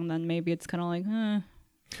so long, then maybe it's kind of like,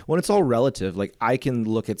 Well, it's all relative. Like, I can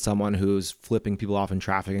look at someone who's flipping people off in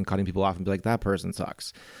traffic and cutting people off and be like, that person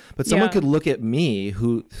sucks. But someone could look at me,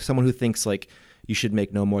 someone who thinks like, you should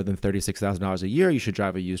make no more than $36,000 a year. You should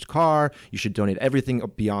drive a used car. You should donate everything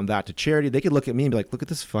beyond that to charity. They could look at me and be like, look at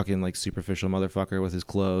this fucking like superficial motherfucker with his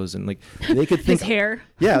clothes. And like, they could think his hair.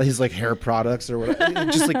 Yeah. His like hair products or whatever.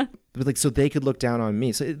 Just like but like so they could look down on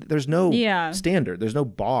me. So there's no Yeah. standard. There's no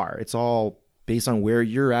bar. It's all based on where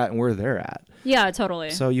you're at and where they're at. Yeah,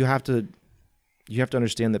 totally. So you have to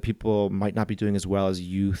understand that people might not be doing as well as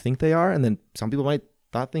you think they are, and then some people might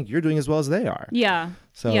not think you're doing as well as they are. Yeah.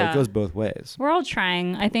 So Yeah. it goes both ways. We're all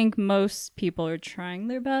trying. I think most people are trying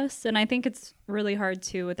their best. And I think it's really hard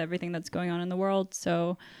too with everything that's going on in the world.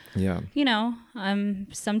 So, Yeah. you know,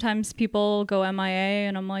 sometimes people go MIA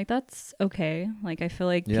and I'm like, that's okay. Like, I feel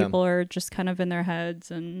like Yeah. people are just kind of in their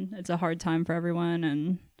heads and it's a hard time for everyone.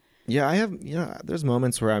 And Yeah, I have, there's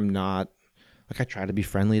moments where I'm not, like I try to be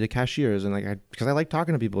friendly to cashiers and because I like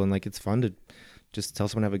talking to people and like it's fun to just tell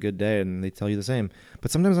someone have a good day and they tell you the same.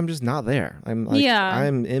 But sometimes I'm just not there. I'm like,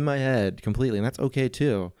 I'm in my head completely and that's okay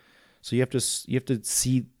too. So you have to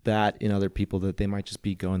see that in other people that they might just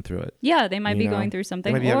be going through it. yeah, they might be going through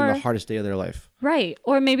something. They might be having the hardest day of their life. Right.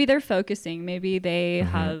 Or maybe they're focusing. Maybe they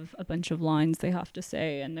have a bunch of lines they have to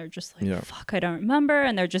say and they're just like, fuck, I don't remember.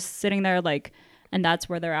 And they're just sitting there like, and that's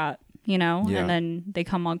where they're at, Yeah. And then they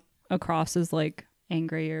come across as like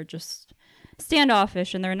angry or just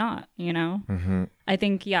standoffish and they're not, I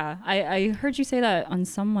think, I heard you say that on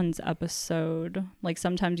someone's episode. Like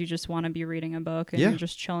sometimes you just want to be reading a book and you're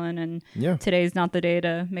just chilling and today's not the day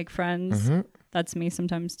to make friends. That's me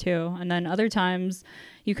sometimes too. And then other times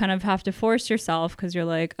you kind of have to force yourself because you're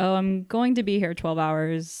like, oh, I'm going to be here 12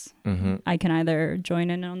 hours. I can either join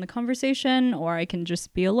in on the conversation or I can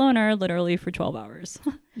just be a loner literally for 12 hours.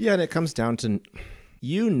 Yeah, and it comes down to,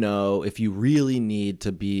 if you really need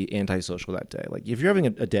to be antisocial that day. Like if you're having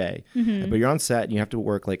a day, but you're on set and you have to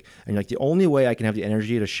work and you're like, the only way I can have the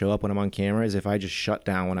energy to show up when I'm on camera is if I just shut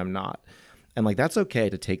down when I'm not. And like, that's okay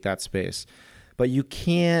to take that space, but you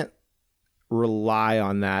can't rely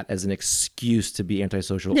on that as an excuse to be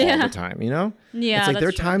antisocial all the time, Yeah. It's like there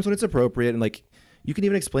are true. times when it's appropriate and like, you can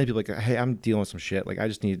even explain to people like, hey, I'm dealing with some shit. Like I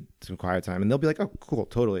just need some quiet time. And they'll be like, oh, cool,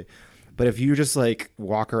 totally. But if you just like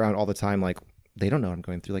walk around all the time, like, they don't know what I'm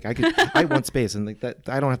going through. Like I want space and like that,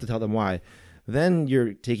 I don't have to tell them why. Then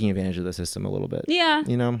you're taking advantage of the system a little bit. Yeah.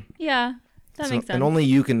 Yeah. That makes sense. And only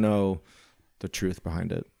you can know the truth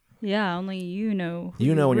behind it. Yeah. Only you know who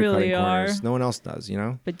You know when really you're cutting are. corners. No one else does,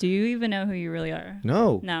 But do you even know who you really are?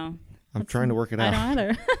 No. No. I'm trying to work it out. I don't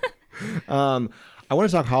either. I want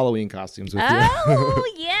to talk Halloween costumes with you.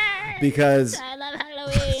 Oh, yes. Because I love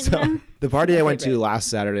Halloween. so the party I went to last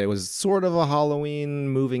Saturday was sort of a Halloween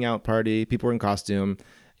moving out party. People were in costume.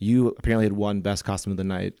 You apparently had won best costume of the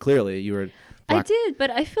night. Clearly, you were I black. did, but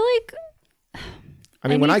I feel like I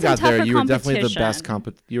mean, when need I got some there, tougher you were definitely the best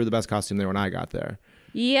competition. you were the best costume there when I got there.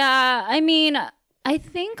 yeah, I mean, I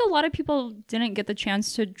think a lot of people didn't get the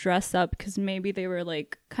chance to dress up because maybe they were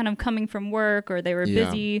like kind of coming from work or they were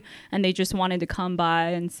busy and they just wanted to come by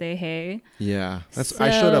and say hey. Yeah, I So,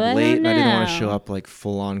 showed up I late don't and I didn't want to know. show up like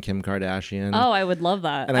full on Kim Kardashian. Oh, I would love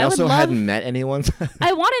that. and I also hadn't met anyone.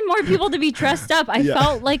 I wanted more people to be dressed up. I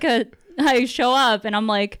felt like I show up and I'm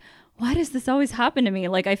like, why does this always happen to me?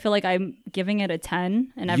 Like, I feel like I'm giving it a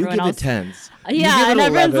 10 and You everyone give else. it tens. You Yeah, give it and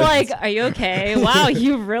everyone's 11s. like, are you okay? Wow,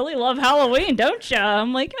 you really love Halloween, don't you?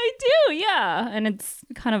 I'm like, I do, yeah. And it's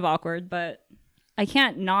kind of awkward, but I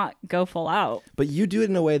can't not go full out. But you do it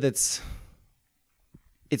in a way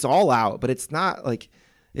it's all out, but it's not like,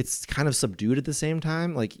 it's kind of subdued at the same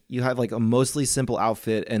time. Like you have like a mostly simple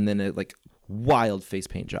outfit and then a like wild face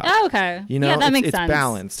paint job. Oh, okay. You know, yeah, that makes it's sense.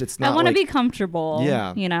 balanced. It's not I want to like, be comfortable.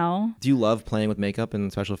 Yeah. Do you love playing with makeup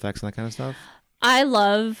and special effects and that kind of stuff? I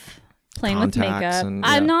love playing with Contacts makeup. and-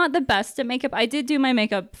 I'm yeah. not the best at makeup. I did do my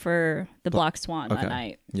makeup for the Black Swan okay. that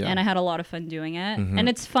night. Yeah. And I had a lot of fun doing it. And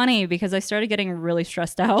it's funny because I started getting really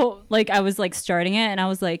stressed out. Like I was like starting it and I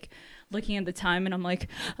was like looking at the time and I'm like,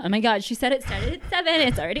 oh my God, she said it started at 7.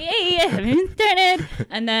 It's already 8. I haven't started.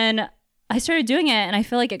 And then I started doing it and I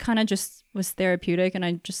feel like it kind of just was therapeutic and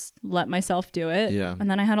I just let myself do it. Yeah. And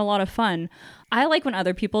then I had a lot of fun. I like when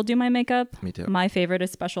other people do my makeup. Me too. My favorite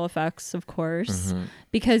is special effects, of course,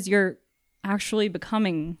 because you're actually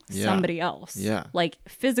becoming Yeah. somebody else. Yeah. Like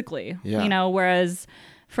physically, Yeah. whereas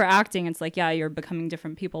for acting, it's like, yeah, you're becoming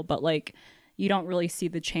different people, but like you don't really see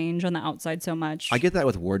the change on the outside so much. I get that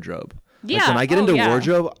with wardrobe. Like, Yeah. when I get Oh, into yeah.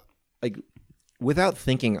 wardrobe, like without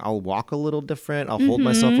thinking, I'll walk a little different. I'll hold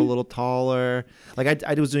myself a little taller. Like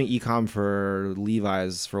I was doing e-com for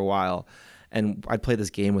Levi's for a while. And I'd play this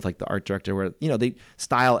game with like the art director where, they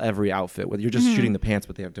style every outfit. Whether you're just shooting the pants,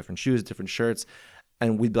 but they have different shoes, different shirts.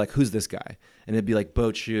 And we'd be like, who's this guy? And it'd be like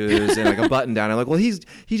boat shoes and like a button down. I'm like, well, he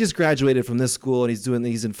just graduated from this school and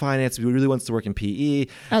he's in finance. He really wants to work in PE.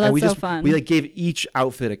 Oh, and we that's so fun. We like gave each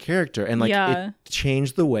outfit a character and like Yeah. it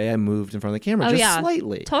changed the way I moved in front of the camera Oh, just yeah.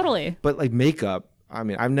 slightly. Totally. But like makeup, I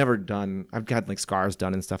mean, I've had like scars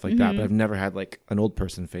done and stuff like that, but I've never had like an old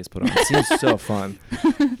person face put on. It seems so fun.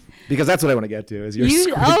 Because that's what I want to get to is your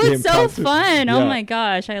Squid Game it's so costume. fun. Yeah. Oh my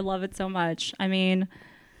gosh. I love it so much. I mean,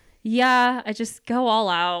 yeah, I just go all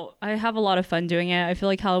out. I have a lot of fun doing it. I feel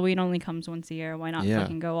like Halloween only comes once a year. Why not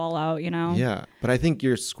fucking go all out, you know? Yeah. But I think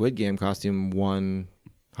your Squid Game costume won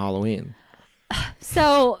Halloween.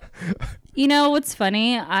 So, you know what's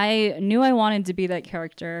funny? I knew I wanted to be that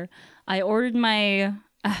character. I ordered my...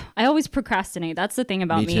 I always procrastinate. That's the thing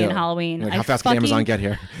about me and Halloween. Like, how fast can Amazon get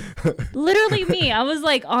here? Literally me. I was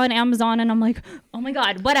like on Amazon and I'm like, oh my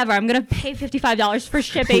God, whatever. I'm going to pay $55 for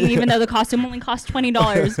shipping, even though the costume only cost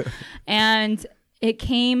 $20. And it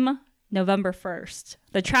came November 1st,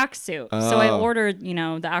 the tracksuit. So I ordered, you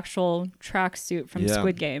know, the actual tracksuit from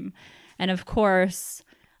Squid Game. And of course,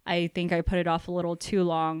 I think I put it off a little too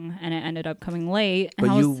long and it ended up coming late. And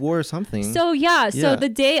But you wore something. So so the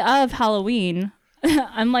day of Halloween,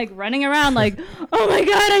 I'm like running around like, oh my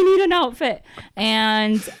God, I need an outfit.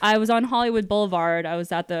 And I was on Hollywood Boulevard. I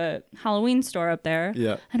was at the Halloween store up there.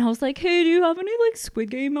 Yeah. And I was like, hey, do you have any like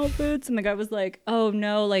Squid Game outfits? And the guy was like, oh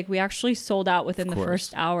no, like we actually sold out within the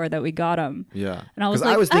first hour that we got them. Yeah. And I was Because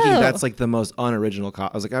like, I was thinking that's like the most unoriginal I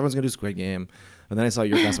was like, everyone's going to do Squid Game. And then I saw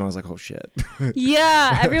your costume. I was like, oh shit.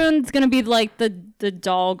 Yeah, everyone's gonna be like the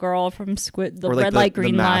doll girl from Squid, the like red light,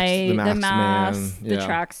 green light, the the mask, man. the Yeah.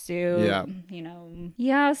 tracksuit. Yeah. You know.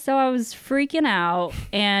 Yeah, so I was freaking out,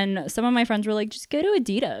 and some of my friends were like, "Just go to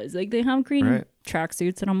Adidas. Like they have green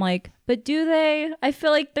tracksuits," and I'm like, "But do they? I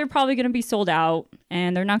feel like they're probably gonna be sold out,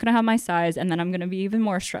 and they're not gonna have my size, and then I'm gonna be even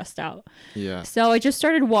more stressed out." Yeah. So I just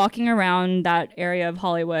started walking around that area of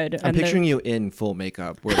Hollywood. I'm and picturing you in full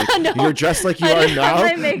makeup where like, you're dressed like you are now.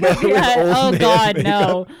 My makeup but with yet. old Oh man God, makeup.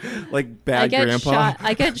 no. Like bad I grandpa.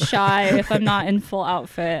 get shy if I'm not in full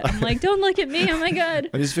outfit. I'm like, don't look at me. Oh my God.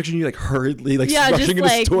 I'm just picturing you like hurriedly like Yeah, rushing just, into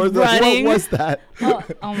like, stores. Like, running. what was that?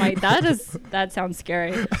 Oh my, that sounds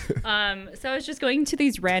scary. So I was just going to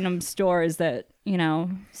these random stores that, you know,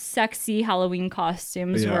 sexy Halloween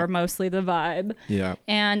costumes were mostly the vibe. Yeah.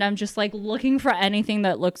 And I'm just like looking for anything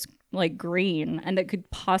that looks like green and that could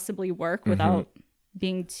possibly work without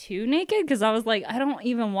being too naked. Cause I was like, I don't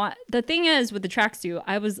even want, the thing is with the tracksuit,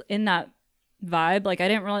 I was in that vibe. Like I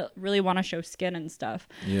didn't really want to show skin and stuff.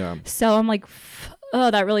 Yeah. So I'm like, oh,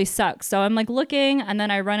 that really sucks. So I'm like looking and then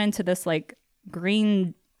I run into this like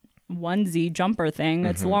green onesie jumper thing.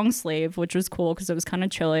 It's long sleeve, which was cool because it was kind of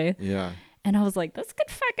chilly. Yeah. And I was like, this could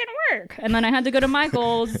fucking work. And then I had to go to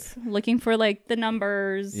Michael's looking for like the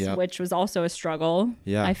numbers, which was also a struggle.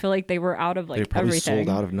 Yeah. I feel like they were out of like They probably everything.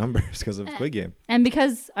 sold out of numbers because of Squid Game. And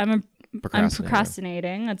because I'm Procrastinating.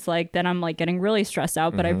 procrastinating, it's like then I'm like getting really stressed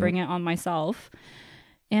out, but I bring it on myself.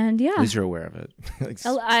 And yeah. At least you're aware of it. Like,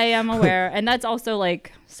 I am aware. And that's also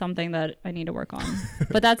like something that I need to work on.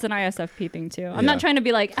 But that's an ISFP thing too. I'm not trying to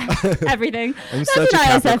be like everything. That's an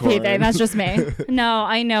ISFP thing. That's just me. No,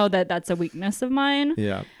 I know that that's a weakness of mine.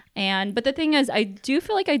 Yeah. But the thing is, I do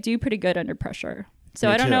feel like I do pretty good under pressure. So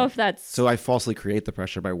Me I don't too. know if that's So I falsely create the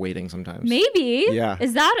pressure by waiting sometimes. maybe. Yeah.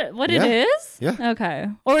 Is that what it Yeah. is? Yeah. Okay.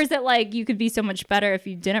 Or is it like you could be so much better if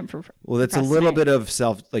you didn't? Well, it's a little bit of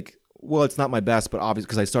well, it's not my best, but obviously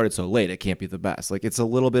because I started so late, it can't be the best. Like it's a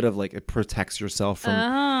little bit of like it protects yourself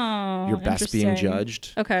from your best being interesting.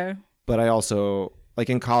 judged. Okay. But I also like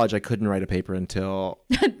in college, I couldn't write a paper until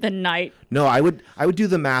The night. no, I would do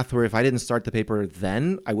the math where if I didn't start the paper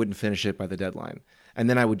then, I wouldn't finish it by the deadline. And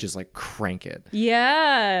then I would just like crank it.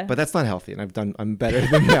 Yeah. But that's not healthy, and I'm better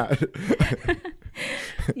than that.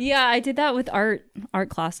 Yeah, I did that with art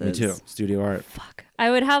classes. Me too. Studio art. Fuck. I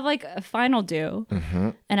would have like a final due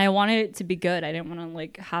and I wanted it to be good. I didn't want to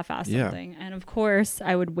like half-ass something. And of course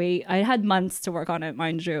I would wait. I had months to work on it,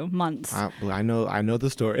 mind you, months. I know the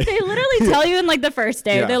story. They literally tell you in like the first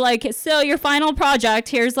day, Yeah. they're like, so your final project,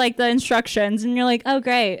 here's like the instructions. And you're like, oh,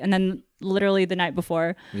 great. And then literally the night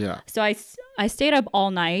before. Yeah. So I stayed up all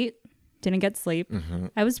night, didn't get sleep.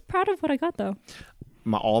 I was proud of what I got though.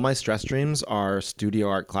 All my stress dreams are studio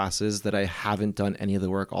art classes that I haven't done any of the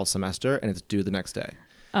work all semester, and it's due the next day.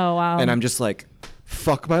 Oh, wow. And I'm just like,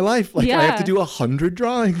 fuck my life. Like I have to do 100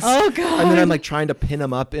 drawings. Oh, God. And then I'm like trying to pin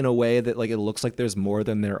them up in a way that like it looks like there's more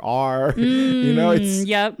than there are. You know,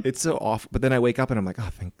 it's so off. But then I wake up and I'm like,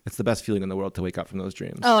 it's the best feeling in the world to wake up from those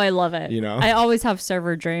dreams. Oh, I love it. You know? I always have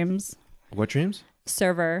server dreams. What dreams?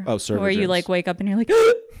 Server. Oh, server Where you dreams. like wake up and you're like,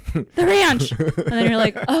 the ranch. And then you're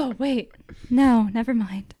like, oh, wait, no, never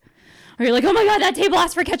mind. Or you're like, oh my God, that table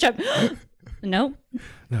asked for ketchup. Nope.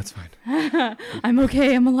 No, it's fine. I'm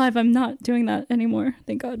okay. I'm alive. I'm not doing that anymore.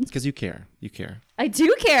 Thank God. Because you care. You care. I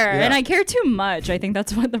do care, Yeah. and I care too much. I think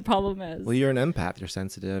that's what the problem is. Well, you're an empath. You're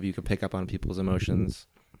sensitive. You can pick up on people's emotions.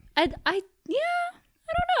 Yeah. I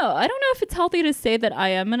don't know. I don't know if it's healthy to say that I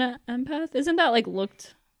am an empath. Isn't that like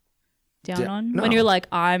looked down on no. when you're like,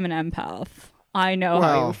 I'm an empath? I know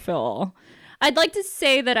how Well- you feel. I'd like to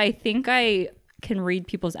say that I think I can read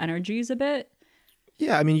people's energies a bit.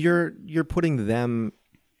 Yeah, I mean, you're putting them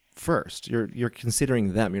first. You're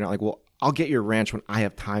considering them. You're not like, well, I'll get your ranch when I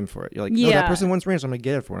have time for it. You're like, no, Yeah. that person wants ranch. I'm gonna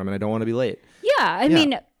get it for him, and I don't want to be late. Yeah, I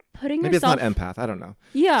mean, putting Maybe yourself. it's not empath. I don't know.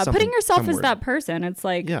 Yeah, Something- putting yourself some as word. that person. It's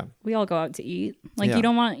like Yeah. we all go out to eat. Like Yeah. you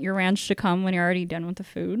don't want your ranch to come when you're already done with the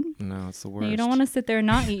food. No, it's the worst. You don't want to sit there and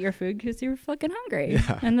not eat your food because you're fucking hungry,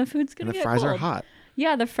 and the food's gonna And the get fries are cold. hot.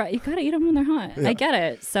 Yeah, you gotta eat them when they're hot. Yeah. I get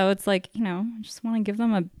it. So it's like, I just want to give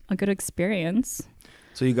them a good experience.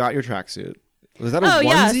 So you got your tracksuit. Was that a Oh onesie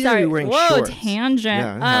yeah, or sorry. were you wearing Whoa, shorts? tangent.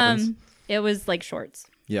 Yeah, it happens. It was like shorts.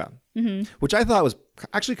 Yeah. Mm-hmm. Which I thought was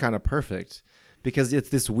actually kind of perfect because it's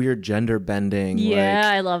this weird gender bending. Yeah, like,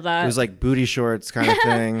 I love that. it was like booty shorts kind of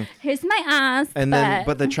thing. Here's my ass. And then,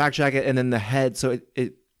 but the track jacket and then the head. So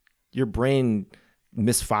it your brain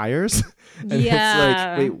misfires. And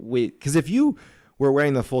Yeah. it's like, wait. Because if you were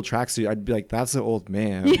wearing the full tracksuit, I'd be like, that's an old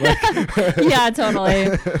man. Yeah,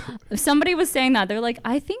 totally. If somebody was saying that, they're like,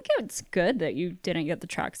 I think it's good that you didn't get the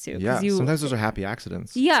tracksuit. Yeah. You, Sometimes those are happy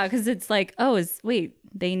accidents. yeah, because it's like,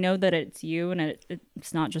 they know that it's you and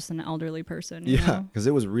it's not just an elderly person. You Yeah. know? Because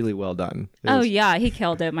it was really well done. It Oh was- yeah, he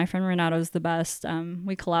killed it. My friend Renato's the best.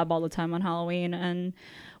 We collab all the time on Halloween, and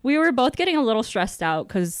we were both getting a little stressed out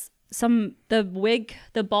because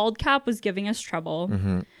the bald cap was giving us trouble.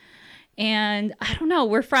 Mm-hmm. And I don't know,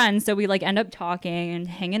 we're friends, so we like end up talking and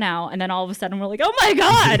hanging out, and then all of a sudden we're like, oh my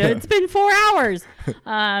God, it's been 4 hours.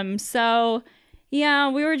 So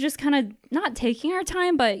yeah, we were just kind of not taking our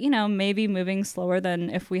time, but maybe moving slower than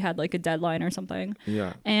if we had like a deadline or something.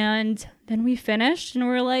 Yeah. And then we finished and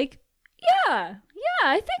we're like, yeah,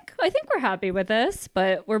 I think we're happy with this,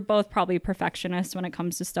 but we're both probably perfectionists when it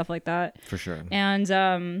comes to stuff like that. For sure. And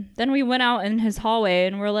then we went out in his hallway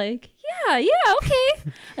and we're like, yeah,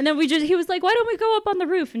 okay. And then he was like, why don't we go up on the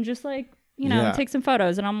roof and just like, Yeah. take some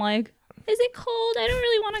photos? And I'm like, is it cold? I don't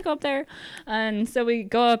really want to go up there. And so we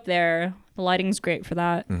go up there. The lighting's great for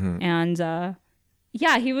that. Mm-hmm. And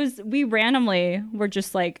we randomly were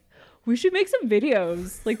just like, we should make some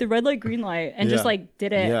videos, like the red light, green light, and just Yeah. like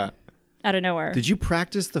did it Yeah. out of nowhere. Did you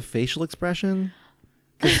practice the facial expression?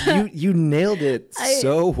 'Cause you nailed it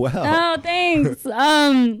so well. Oh, thanks.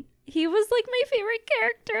 He was like my favorite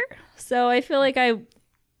character. So I feel like I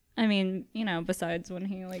mean, besides when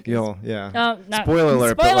he like is- Yeah. not, Spoiler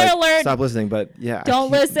alert. but, Spoiler like, alert. Stop listening. But yeah.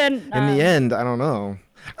 Don't listen. In the end, I don't know.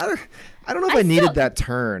 I don't know if I needed that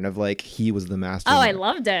turn of like he was the master. Oh, I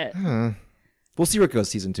loved it. We'll see where it goes.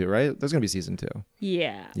 Season 2, right? There's gonna be season 2.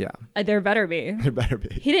 Yeah. Yeah. There better be. There better be.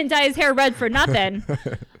 He didn't dye his hair red for nothing.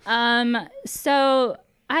 So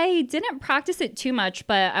I didn't practice it too much,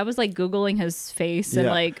 but I was like Googling his face and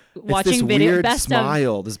like watching it's this video weird best of.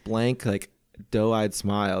 smile, this blank like doe-eyed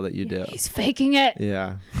smile that you do. He's faking it.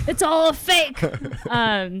 Yeah. It's all a fake.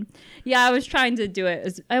 Yeah, I was trying to do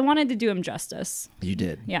it. I wanted to do him justice. You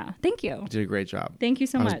did. Yeah. Thank you. You did a great job. Thank you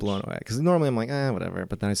so I was much. blown away because normally I'm like, whatever.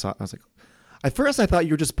 But then I was like, at first I thought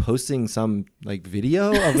you were just posting some like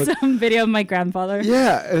video of like, Some video of my grandfather.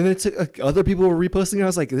 yeah, and then other people were reposting it. I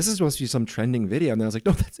was like, this is supposed to be some trending video, and then I was like,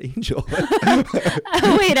 no, that's Angel.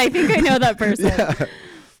 Oh, wait, I think I know that person.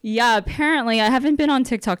 Yeah, apparently I haven't been on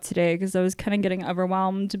TikTok today because I was kind of getting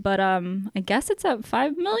overwhelmed, but I guess it's at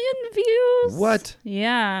 5 million views. What?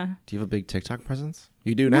 Yeah. Do you have a big TikTok presence?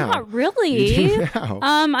 You do now. Not really. You do now.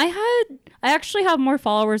 I actually have more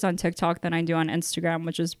followers on TikTok than I do on Instagram,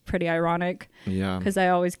 which is pretty ironic Yeah. because I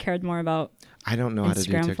always cared more about. I don't know how to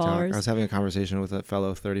do Instagram TikTok. followers. I was having a conversation with a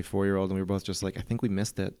fellow 34-year-old, and we were both just like, I think we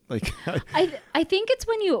missed it. Like, I think it's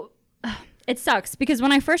when you. It sucks because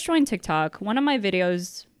when I first joined TikTok, one of my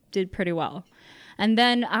videos did pretty well, and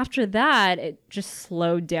then after that, it just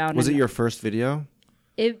slowed down. was it your first video?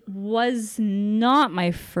 It was not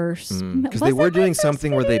my first. Because Was they were it my doing first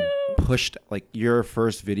something where they video? pushed like your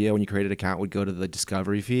first video when you created an account would go to the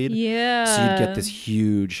discovery feed. Yeah. So you'd get this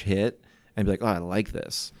huge hit and be like, oh, I like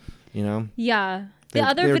this. You know? Yeah. The They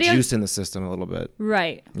other were video. juicing the system a little bit.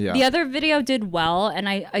 Right. Yeah. The other video did well, and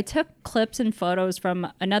I took clips and photos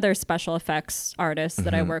from another special effects artist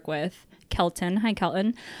that I work with, Kelton. Hi,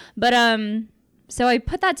 Kelton. But so I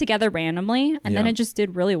put that together randomly, and then Yeah. it just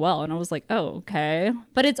did really well, and I was like, oh, okay.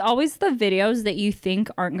 But it's always the videos that you think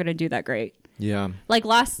aren't going to do that great. Yeah. Like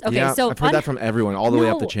okay, yeah, so I've heard that from everyone all the way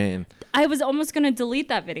up the No. chain. I was almost gonna delete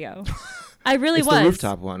that video. I really It's was. the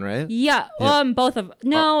rooftop one, right? Yeah. Both of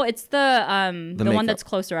no, it's the one makeup. that's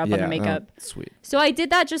closer up on the makeup. Oh, sweet. So I did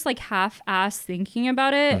that just like half-ass thinking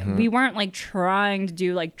about it. Mm-hmm. We weren't like trying to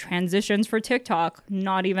do like transitions for TikTok.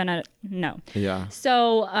 Not even no. Yeah.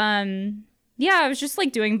 So yeah, I was just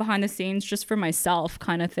like doing behind the scenes just for myself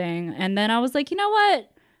kind of thing. And then I was like, you know what?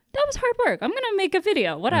 That was hard work. I'm going to make a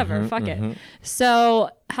video, whatever. Fuck it. So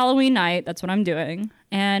Halloween night, that's what I'm doing.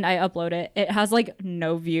 And I upload it. It has like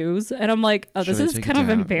no views. And I'm like, oh, this Should I is take kind it of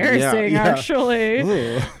down? embarrassing Yeah. actually.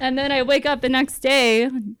 Ooh. And then I wake up the next day,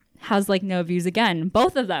 has like no views again.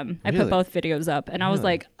 Both of them. I put Really? both videos up. And I was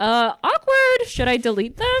like, awkward. Should I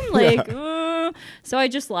delete them? Like, so I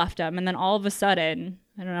just left them. And then all of a sudden,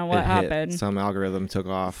 I don't know what It hit. happened. Some algorithm took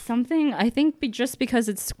off. Something, I think just because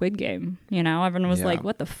it's Squid Game, you know, everyone was Yeah. like,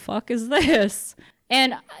 what the fuck is this?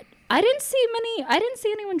 And I didn't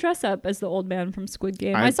see anyone dress up as the old man from Squid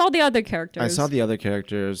Game. I saw the other characters. I saw the other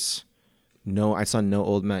characters. No, I saw no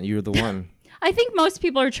old man. You were the one. I think most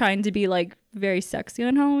people are trying to be like very sexy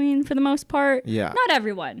on Halloween for the most part. Yeah. Not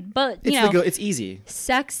everyone, but you know, It's easy.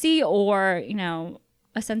 sexy or, you know,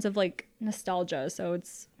 a sense of like nostalgia. So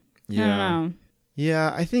it's, I don't know.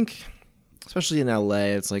 Yeah, I think, especially in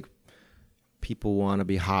LA, it's like people want to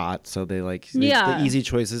be hot, so they like Yeah. the easy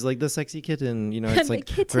choice is like the sexy kitten. You know, it's The like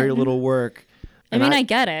kitten. very little work. I mean, I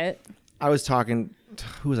get it. I was talking.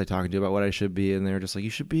 Who was I talking to about what I should be? And they were just like, you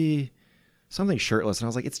should be something shirtless. And I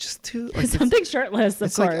was like, it's just too like, Something shirtless, of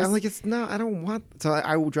it's course. like I'm like it's not. I don't want. So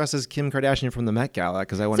I will dress as Kim Kardashian from the Met Gala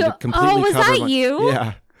because I wanted to So- completely was cover that my, you?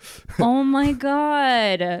 Yeah. Oh my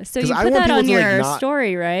god! So 'Cause you I put want that on people to, like, your not-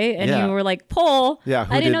 story, right? And Yeah. you were like, "Poll." Yeah,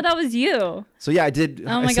 who I didn't did- know that was you. So yeah, I did.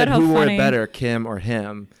 Oh my I said God, how who wore funny. it better, Kim or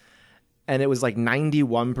him, and it was like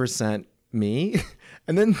 91% me,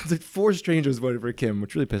 and then like 4 strangers voted for Kim,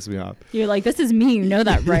 which really pissed me off. You're like, "This is me." You know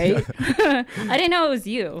that, right? I didn't know it was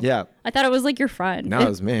you. Yeah, I thought it was like your friend. No, it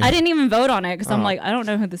was me. I didn't even vote on it because I'm Oh. like, I don't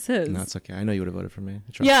know who this is. no, it's okay. I know you would have voted for me.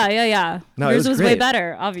 I trust Yeah, yeah, yeah. No, it Yours was was way great.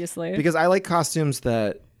 better, obviously. because I like costumes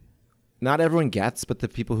that not everyone gets, but the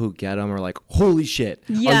people who get them are like, holy shit,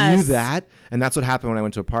 are you Yes. that? And that's what happened when I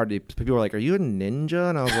went to a party. People were like, are you a ninja?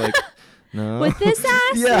 And I was like, no. With this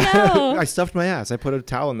ass, yeah, no. I stuffed my ass. I put a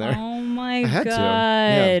towel in there. Oh my I had to.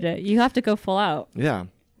 god! You have to go full out. Yeah,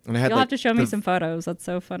 and I had You'll like, have to show me the- some photos. That's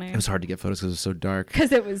so funny. It was hard to get photos because it was so dark.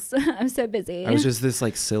 Because it was, I'm so busy. I was just this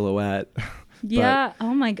like silhouette. Yeah.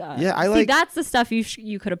 Oh my god. Yeah, I See, like- that's the stuff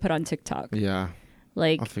you could have put on TikTok. Yeah,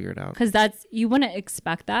 Like, I'll figure it out. because that's you wouldn't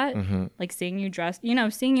expect that. Mm-hmm. Like seeing you dressed,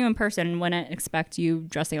 seeing you in person wouldn't expect you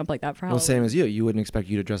dressing up like that for Well, Halloween. same as you. You wouldn't expect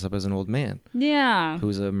you to dress up as an old man Yeah.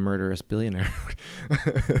 who's a murderous billionaire.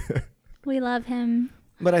 We love him.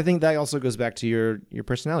 But I think that also goes back to your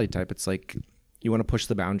personality type. It's like you want to push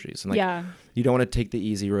the boundaries, and like Yeah. you don't want to take the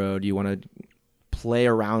easy road. You want to play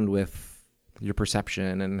around with your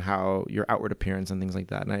perception and how your outward appearance and things like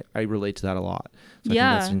that. And I relate to that a lot. So I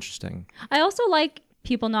Yeah. think that's interesting. I also like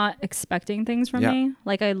people not expecting things from Yeah. me.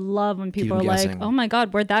 Like I love when people are them like, guessing. "Oh my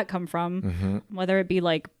god, where'd that come from?" Mm-hmm. Whether it be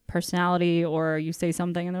like personality or you say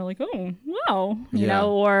something and they're like, "Oh, wow," you Yeah.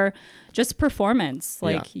 know, or just performance. Yeah.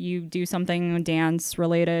 Like you do something dance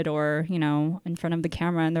related or in front of the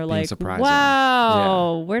camera and they're Being like, surprising.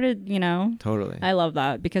 "Wow, where did Totally. I love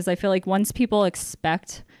that because I feel like once people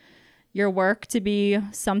expect your work to be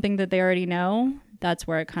something that they already know, that's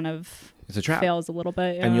where it kind of It's a trap. fails a little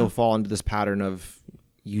bit. And yeah. you'll fall into this pattern of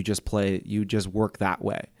you just work that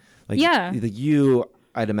way. Like Yeah. you,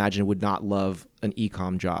 I'd imagine, would not love an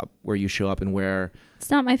e-com job where you show up and wear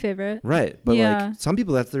It's not my favorite. right. But Yeah. like some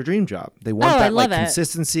people, that's their dream job. They want Oh, I that like love it.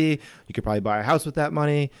 consistency. You could probably buy a house with that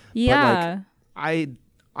money. Yeah. But like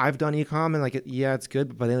I've done e-com and like yeah, it's good.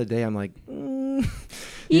 But by the end of the day, I'm like, it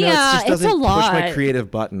Yeah, just it's doesn't a push my lot. creative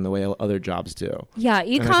button the way other jobs do. Yeah, And I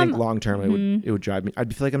think e-com. long term, it would drive me.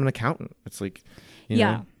 I'd feel like I'm an accountant. It's like, you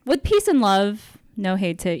Yeah, know, with peace and love. No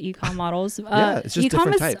hate to e-com models. Yeah, it's just e-com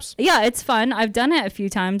different is- types. Yeah, it's fun. I've done it a few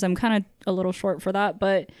times. I'm kind of a little short for that,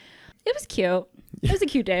 but it was cute. It was a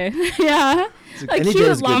cute day. Yeah, like a any day cute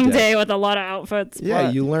is a good long day. day with a lot of outfits. yeah,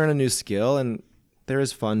 but- you learn a new skill and there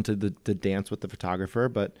is fun to the dance with the photographer,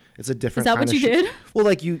 but it's a different. Is that kind what of you did? Well,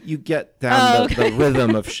 like you get down Oh, the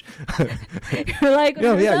rhythm of. You're like,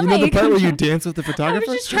 No, "Where's yeah, that you know the mic?" part where you dance with the I was photographer.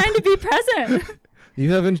 just trying to be present.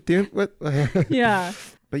 You haven't danced with. Yeah.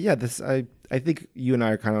 But yeah, I think you and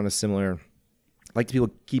I are kind of on a similar. Like to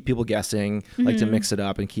keep people guessing, like to mix it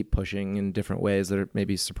up and keep pushing in different ways that are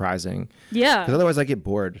maybe surprising. Yeah. Because otherwise, I get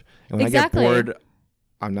bored. And when Exactly. I get bored,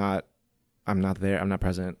 I'm I'm not there. I'm not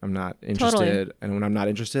present. I'm not interested. Totally. And when I'm not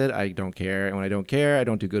interested, I don't care. And when I don't care, I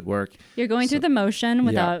don't do good work. You're going through the motion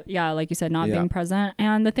without, like you said, not being present.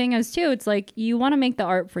 And the thing is, too, it's like you want to make the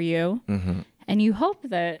art for you. Mm-hmm. And you hope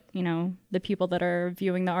that, the people that are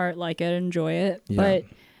viewing the art like it, enjoy it. Yeah. But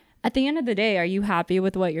at the end of the day, are you happy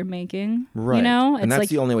with what you're making? Right. It's and that's like,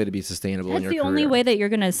 the only way to be sustainable in your that's the career. only way that you're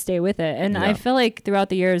going to stay with it. And I feel like throughout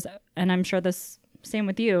the years, and I'm sure this same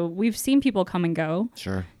with you, we've seen people come and go.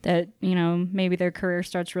 Sure. That, maybe their career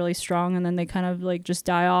starts really strong and then they kind of like just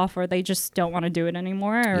die off, or they just don't want to do it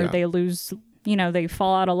anymore, or they lose, they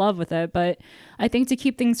fall out of love with it. But I think to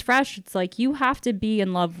keep things fresh, it's like you have to be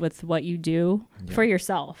in love with what you do for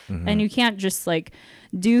yourself. Mm-hmm. And you can't just like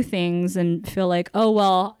do things and feel like, oh,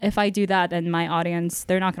 well, if I do that, then my audience,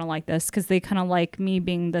 they're not going to like this because they kind of like me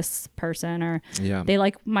being this person, or they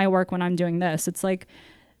like my work when I'm doing this. It's like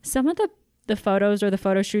some of the photos or the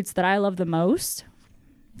photo shoots that I love the most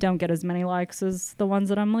don't get as many likes as the ones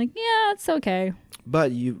that I'm like, yeah, it's okay.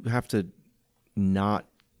 But you have to not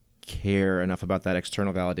care enough about that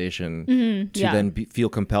external validation to then feel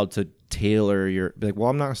compelled to tailor be like, well,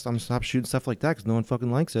 I'm stop shooting stuff like that because no one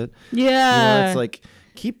fucking likes it. Yeah. It's like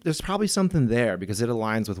there's probably something there because it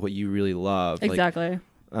aligns with what you really love. Exactly.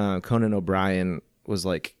 Like, Conan O'Brien was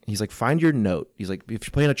like, he's like, find your note. He's like, if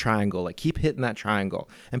you're playing a triangle, like keep hitting that triangle,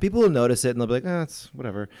 and people will notice it and they'll be like, it's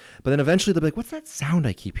whatever. But then eventually they'll be like, what's that sound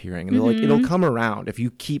I keep hearing? And they're like, it'll come around if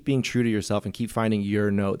you keep being true to yourself and keep finding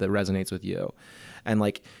your note that resonates with you. And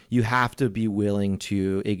like, you have to be willing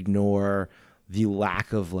to ignore the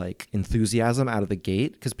lack of like enthusiasm out of the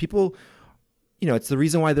gate, because people, it's the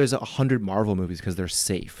reason why there's 100 Marvel movies, because they're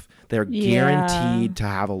safe. They're guaranteed to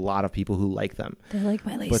have a lot of people who like them. They're like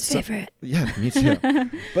my least favorite. Yeah, me too.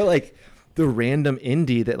 But like the random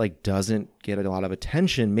indie that like doesn't get a lot of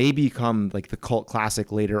attention may become like the cult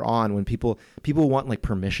classic later on, when people want like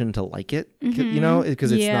permission to like it,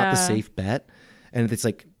 because it's not the safe bet, and it's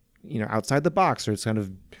like, outside the box, or it's kind of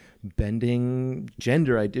bending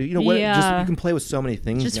gender idea. Just you can play with so many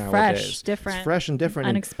things just nowadays. Fresh, different, it's fresh and different,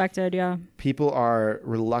 unexpected. People are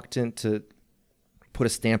reluctant to put a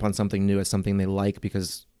stamp on something new as something they like,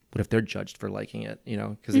 because what if they're judged for liking it?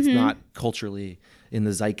 Because it's not culturally in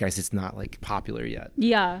the zeitgeist. It's not like popular yet.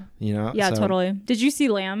 Yeah. Totally. Did you see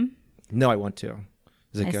Lamb? No, I want to.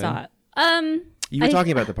 Is it good? I saw it. You were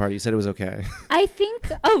talking about the party. You said it was okay. I think.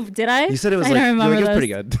 Oh, did I? You said it was I don't remember it was pretty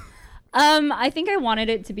good. I think I wanted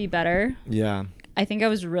it to be better. Yeah. I think I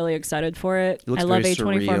was really excited for it. It looks I love very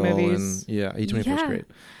A24 movies. A24 is great.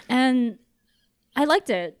 And I liked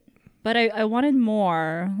it, but I wanted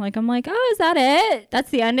more. Like, I'm like, oh, is that it? That's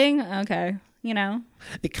the ending? Okay.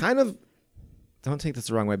 It kind of, don't take this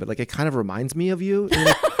the wrong way, but like it kind of reminds me of you.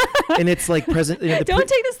 And it's like present. Don't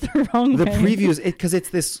take this the wrong way. The previews, because it's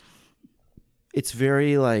this, it's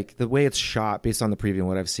very like, the way it's shot based on the preview and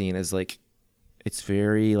what I've seen is like, it's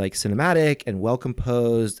very like cinematic and well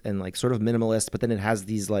composed and like sort of minimalist, but then it has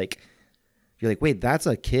these like, you're like, wait, that's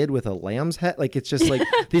a kid with a lamb's head? Like, it's just like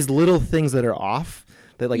these little things that are off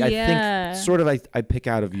that like I think sort of I pick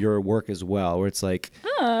out of your work as well, where it's like,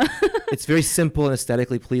 it's very simple and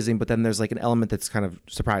aesthetically pleasing, but then there's like an element that's kind of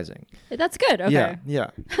surprising. That's good. Okay. Yeah.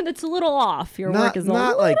 That's a little off. Your work is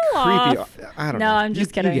not a little like off. creepy. I don't know. No, I'm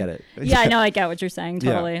just kidding. You get it. Yeah, no, I get what you're saying.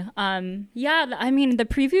 Totally. Yeah. I mean, the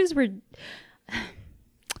previews were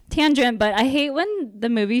tangent, but I hate when the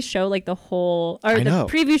movies show like the whole, or the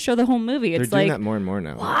previews show the whole movie. It's They're doing like, that more and more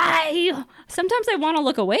now. Why? Sometimes I want to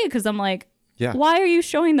look away because I'm like, why are you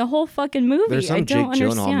showing the whole fucking movie? There's some Jake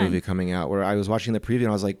Gyllenhaal movie coming out where I was watching the preview and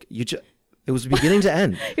I was like, it was beginning to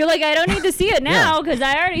end. You're like, I don't need to see it now because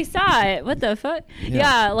I already saw it. What the fuck?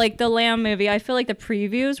 Yeah, like the Lamb movie. I feel like the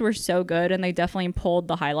previews were so good and they definitely pulled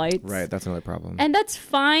the highlights. Right, that's another problem. And that's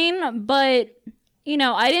fine, but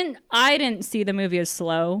I didn't see the movie as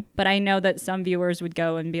slow, but I know that some viewers would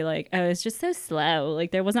go and be like, oh, it's just so slow.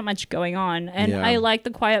 Like there wasn't much going on. And I like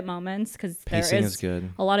the quiet moments because there is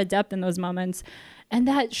good. A lot of depth in those moments. And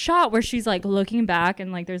that shot where she's like looking back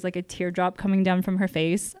and like there's like a teardrop coming down from her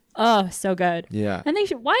face. Oh, so good. Yeah. And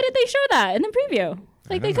why did they show that in the preview?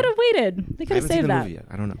 Like they could have waited. They could have saved that. Movie yet.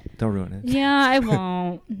 I don't know. Don't ruin it. Yeah, I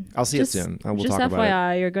won't. I'll see it soon. We'll just talk FYI,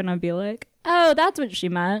 about it. you're gonna be like, oh, that's what she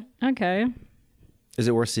meant. Okay. Is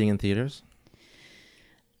it worth seeing in theaters?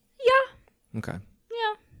 Yeah. Okay.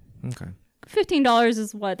 Yeah. Okay. $15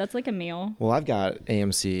 is what? That's like a meal. Well, I've got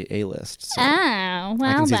AMC A-list. So well,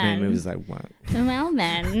 I can see as many movies as I want. Well,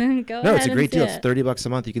 then. Go ahead. No, it's a great deal. It's $30 a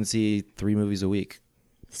month. You can see 3 movies a week.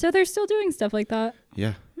 So they're still doing stuff like that?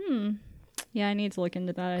 Yeah. Yeah, I need to look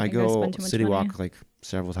into that. I think go I spend too much City money. Walk like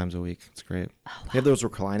several times a week. It's great. Oh, wow. They have those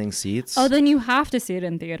reclining seats. Oh, then you have to see it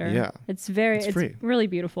in theater. Yeah. It's free. really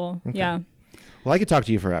beautiful. Okay. Yeah. Well, I could talk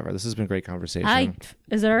to you forever. This has been a great conversation.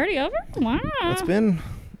 Is it already over? Wow. It's been,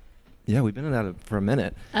 yeah, we've been at it for a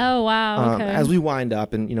minute. Oh, wow. Okay. As we wind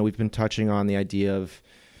up, and we've been touching on the idea of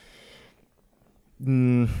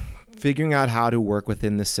figuring out how to work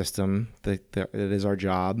within the system that it is our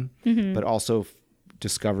job, but also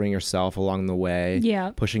discovering yourself along the way.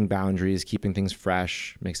 Yeah. Pushing boundaries, keeping things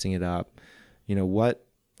fresh, mixing it up.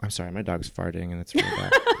 I'm sorry, my dog's farting and it's really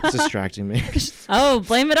bad. It's distracting me. Oh,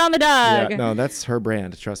 blame it on the dog. Yeah, no, that's her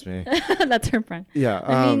brand. Trust me. That's her brand. Yeah.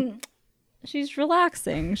 I mean, she's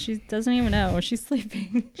relaxing. She doesn't even know. She's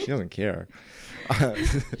sleeping. She doesn't care.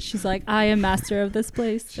 She's like, I am master of this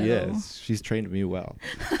place. So. She is. She's trained me well.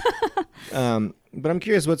 But I'm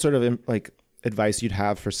curious what sort of advice you'd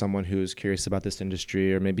have for someone who's curious about this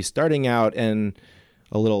industry or maybe starting out and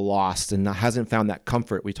a little lost and hasn't found that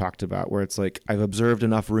comfort we talked about, where it's like, I've observed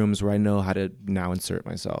enough rooms where I know how to now insert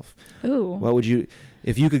myself. Ooh. What would you,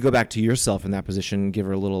 if you could go back to yourself in that position, give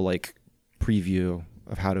her a little preview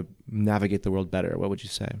of how to navigate the world better, what would you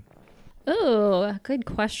say? Ooh, good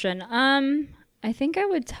question. I think I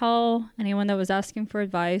would tell anyone that was asking for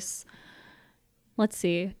advice, let's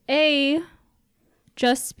see.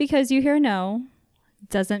 Just because you hear no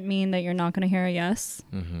doesn't mean that you're not going to hear a yes.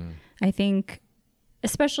 Mm-hmm. I think,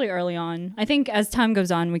 especially early on, I think as time goes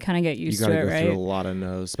on, we kind of get used to it, right? You got to go through a lot of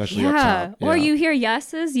no's, especially up top. Or you hear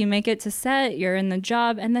yeses, you make it to set, you're in the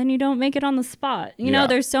job, and then you don't make it on the spot. You know,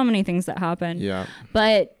 there's so many things that happen. Yeah.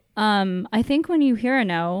 But I think when you hear a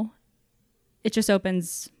no, it just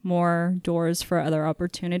opens more doors for other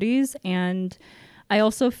opportunities. And I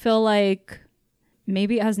also feel like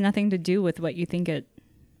maybe it has nothing to do with what you think it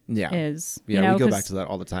is. Yeah, we go back to that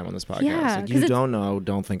all the time on this podcast. Yeah, you don't know,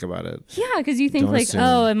 don't think about it. Yeah, because you think don't assume.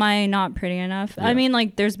 oh, am I not pretty enough? Yeah. I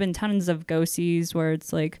mean, there's been tons of go-sees where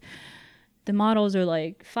it's like the models are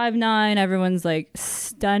 5'9", everyone's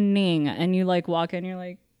stunning, and you walk in, you're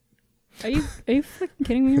like, are you fucking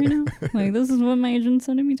kidding me right now? This is what my agent's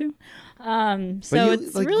sending me to. So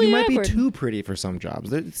it's really you might awkward. be too pretty for some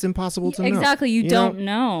jobs. It's impossible to know. Exactly, you don't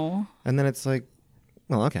know. And then it's like,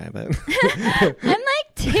 well, okay, but I'm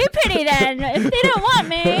too pretty then if they don't want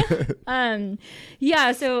me.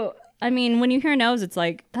 Yeah, so I mean, when you hear no's, it's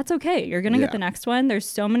that's okay. You're gonna get the next one. There's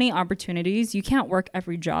so many opportunities. You can't work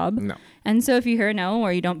every job. No. And so if you hear a no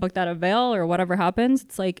or you don't book that avail or whatever happens,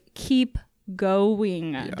 it's keep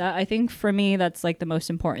going. Yeah. That, I think for me, that's the most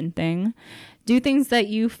important thing. Do things that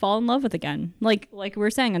you fall in love with again. Like we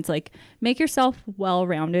were saying, it's make yourself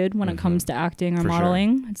well-rounded when it comes to acting or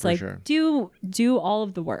modeling. Sure. It's do all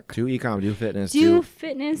of the work. Do e-com, do fitness. Do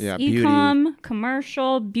fitness, e-com, beauty.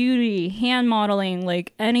 Commercial, beauty, hand modeling,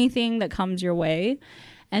 anything that comes your way,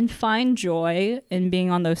 and find joy in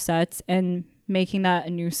being on those sets and making that a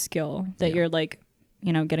new skill that you're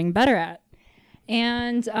getting better at.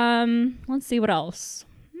 And let's see what else.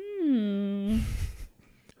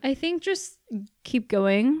 I think just keep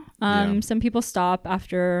going. Some people stop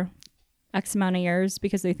after X amount of years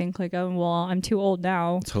because they think oh, well, I'm too old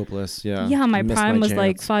now. It's hopeless. Yeah. Yeah, my prime was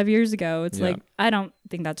 5 years ago. It's I don't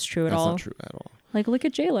think that's true at all. That's not true at all. Look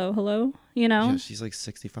at J-Lo. Hello, Yeah, she's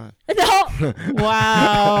 65. No.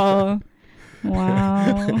 Wow.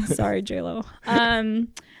 Wow. Sorry, J-Lo.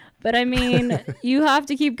 But I mean, you have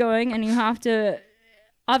to keep going, and you have to.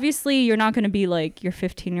 Obviously, you're not going to be your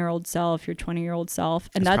 15-year-old self, your 20-year-old self,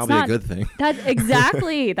 and that's probably not a good thing. That's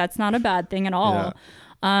exactly. That's not a bad thing at all.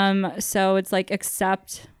 Yeah. So it's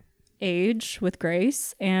accept age with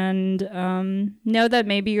grace, and know that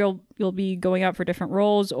maybe you'll be going out for different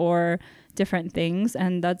roles or different things,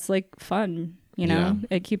 and that's fun.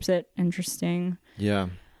 It keeps it interesting. Yeah.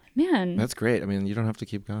 Man, that's great. I mean, you don't have to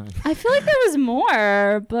keep going. I feel there was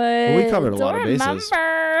more, but we covered a lot of bases.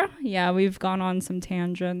 Yeah, we've gone on some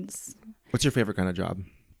tangents. What's your favorite kind of job?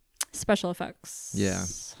 Special effects. Yeah,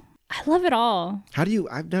 I love it all. How do you?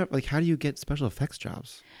 How do you get special effects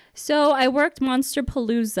jobs? So I worked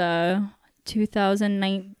Monsterpalooza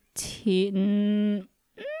 2019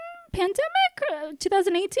 pandemic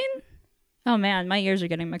 2018. Oh man, my years are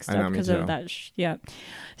getting mixed up because of that. Yeah.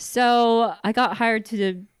 So I got hired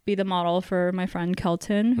to be the model for my friend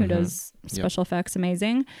Kelton, who does special effects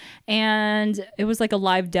amazing. And it was a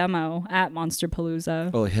live demo at Monsterpalooza.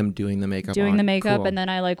 Oh, him doing the makeup. Doing the makeup. Cool. And then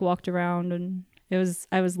I walked around and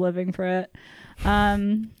I was living for it.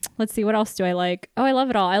 Let's see, what else do I like? Oh, I love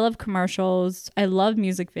it all. I love commercials. I love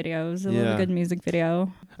music videos. I love a good music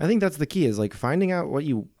video. I think that's the key is finding out what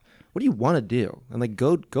you want to do and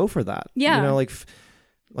go for that. Yeah.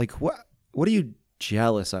 What are you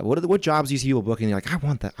jealous of? What jobs do you see people booking? You're I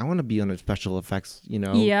want that. I want to be on a special effects,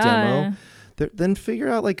 demo. Then figure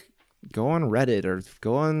out go on Reddit or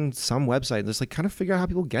go on some website and just kind of figure out how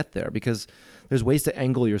people get there, because there's ways to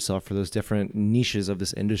angle yourself for those different niches of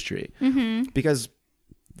this industry. Because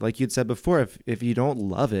like you'd said before, if you don't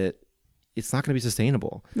love it, it's not going to be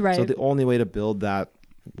sustainable. Right. So the only way to build that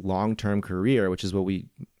long-term career, which is what we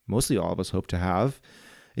mostly all of us hope to have,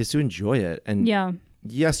 is to enjoy it. And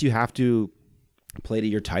yes, you have to play to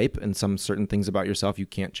your type, and some certain things about yourself you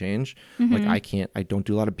can't change. Like I don't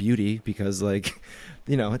do a lot of beauty because like,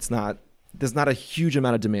 you know, there's not a huge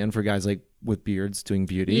amount of demand for guys like with beards doing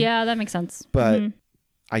beauty. Yeah, that makes sense. But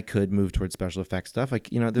I could move towards special effects stuff.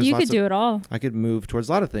 Like, you know, you could do it all. I could move towards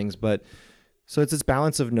a lot of things, but so it's this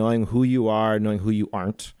balance of knowing who you are, knowing who you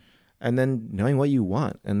aren't, and then knowing what you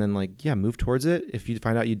want. And then like, yeah, move towards it. If you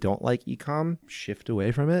find out you don't like e-com, shift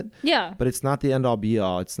away from it. Yeah. But it's not the end all be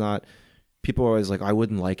all. It's not, people are always like, I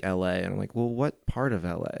wouldn't like LA. And I'm like, well, what part of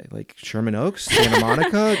LA? Like Sherman Oaks, Santa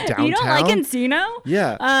Monica, downtown? You don't like Encino?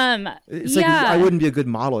 Yeah. It's like, I wouldn't be a good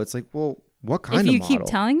model. It's like, well, what kind of model? If you keep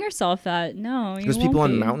telling yourself that, no, you There's won't people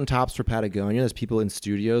on be. mountaintops for Patagonia. There's people in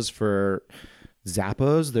studios for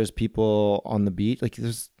Zappos. There's people on the beach. Like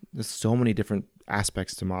there's so many different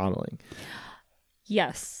aspects to modeling.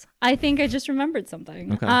 Yes. I think I just remembered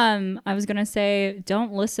something. Okay. I was going to say,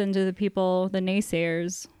 don't listen to the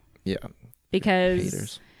naysayers. Yeah. Because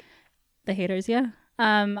Haters. The haters, yeah.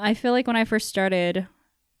 I feel like when I first started,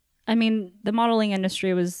 I mean, the modeling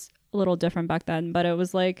industry was a little different back then, but it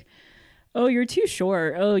was like, oh, you're too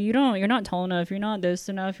short. Oh, you're not tall enough. You're not this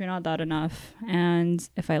enough. You're not that enough. And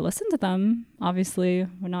if I listened to them, obviously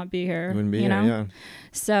would not be here. Wouldn't be here, yeah.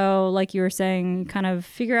 So like you were saying, kind of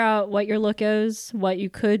figure out what your look is, what you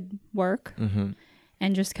could work,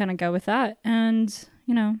 and just kind of go with that. And,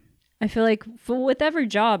 you know, I feel like with every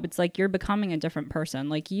job, it's like you're becoming a different person.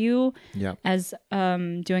 Like you, as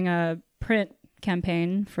doing a print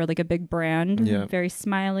campaign for like a big brand, very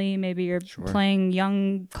smiley. Maybe you're playing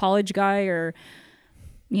young college guy, or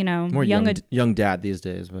you know, more young dad these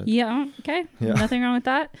days. But nothing wrong with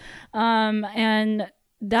that. And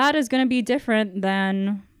that is going to be different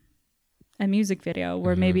than a music video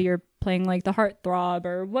where maybe you're playing like the heartthrob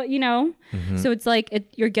or what, you know. So it's like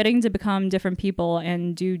you're getting to become different people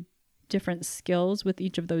and do different skills with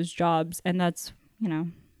each of those jobs, and that's, you know,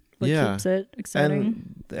 what keeps it exciting.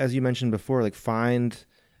 And as you mentioned before, like find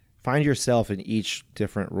yourself in each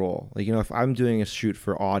different role. Like, you know, if I'm doing a shoot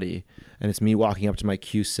for Audi and it's me walking up to my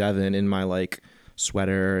Q7 in my like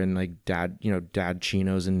sweater and like dad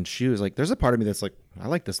chinos and shoes, like there's a part of me that's like, I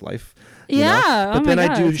like this life. You know? But then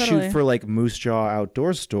I do shoot for like Moose Jaw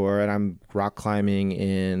Outdoor Store and I'm rock climbing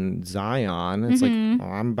in Zion. It's like,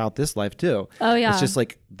 oh, I'm about this life too. Oh yeah. It's just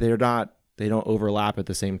like they don't overlap at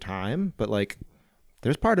the same time, but like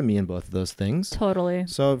there's part of me in both of those things. Totally.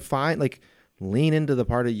 So lean into the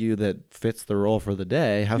part of you that fits the role for the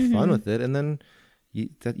day, have fun with it, and then you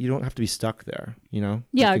don't have to be stuck there, you know?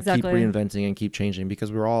 Yeah, you exactly. Keep reinventing and keep changing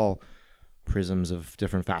because we're all prisms of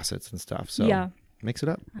different facets and stuff. So mix it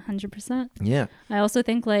up. 100%. Yeah. I also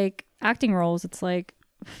think like acting roles, it's like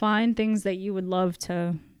find things that you would love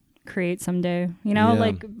to create someday. You know,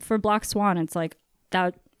 like for Black Swan, it's like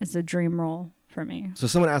that is a dream role for me. So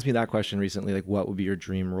someone asked me that question recently, like what would be your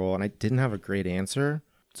dream role? And I didn't have a great answer.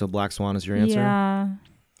 So Black Swan is your answer? Yeah.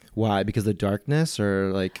 Why? Because the darkness,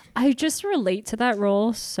 or like? I just relate to that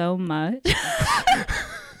role so much.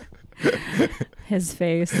 His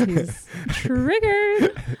face, he's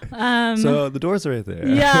triggered. So the doors are right there.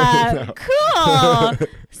 Yeah, cool.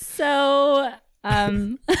 So,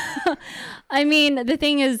 I mean, the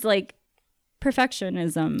thing is like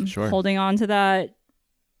perfectionism, holding on to that,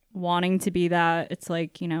 wanting to be that. It's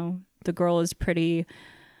like, you know, the girl is pretty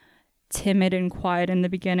timid and quiet in the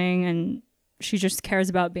beginning and she just cares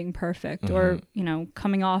about being perfect or, you know,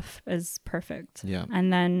 coming off as perfect. Yeah.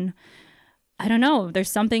 And then I don't know,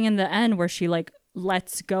 there's something in the end where she like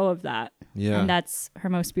lets go of that. Yeah. And that's her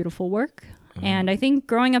most beautiful work. And I think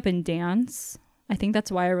growing up in dance, I think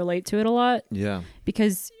that's why I relate to it a lot. Yeah.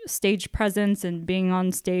 Because stage presence and being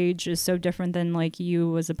on stage is so different than like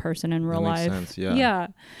you as a person in real life. Makes sense. Yeah. Yeah.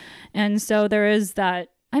 And so there is that.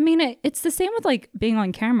 I mean, it's the same with like being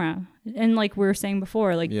on camera and like we were saying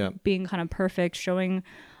before, like being kind of perfect, showing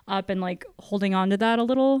up and like holding on to that a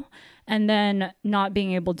little and then not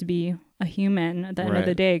being able to be a human at the end of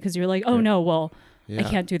the day because you're like, oh no, well, I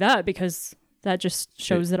can't do that because that just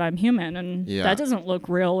shows that I'm human and that doesn't look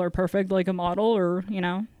real or perfect like a model or, you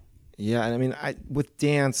know. Yeah. And I mean, with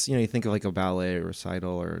dance, you know, you think of like a ballet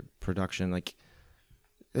recital or production, like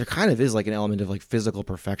there kind of is like an element of like physical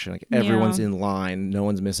perfection. Like everyone's in line, no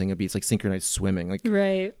one's missing a beat. It's like synchronized swimming. Like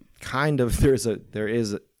kind of there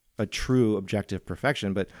is a true objective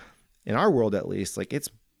perfection, but in our world at least, like it's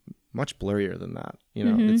much blurrier than that. You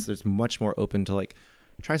know, there's much more open to like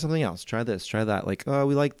try something else. Try this, try that. Like, oh,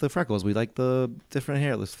 we like the freckles. We like the different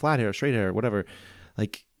hair, this flat hair, straight hair, whatever.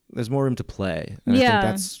 Like, there's more room to play. And I think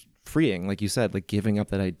that's freeing. Like you said, like giving up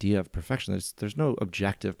that idea of perfection. There's no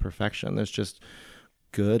objective perfection. There's just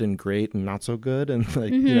good and great and not so good. And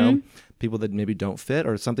like, you know, people that maybe don't fit,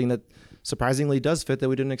 or something that surprisingly does fit that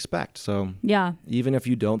we didn't expect. So Yeah. even if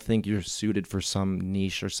you don't think you're suited for some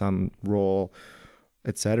niche or some role,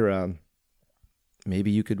 etc.,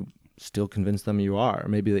 maybe you could still convince them you are.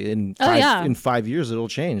 Maybe in 5 years it'll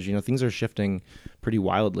change. You know, things are shifting pretty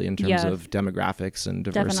wildly in terms of demographics and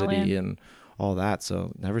diversity and all that.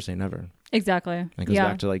 So never say never. Exactly. It goes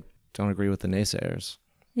back to like, don't agree with the naysayers.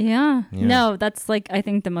 Yeah. No, that's like, I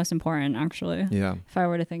think the most important, actually. Yeah. If I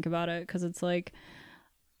were to think about it, because it's like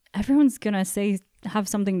everyone's gonna have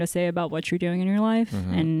something to say about what you're doing in your life,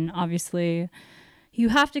 and obviously you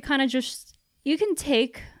have to kind of just, you can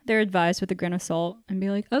take their advice with a grain of salt and be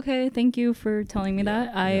like, okay, thank you for telling me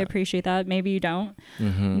that. I appreciate that. Maybe you don't.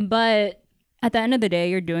 But at the end of the day,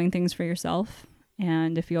 you're doing things for yourself.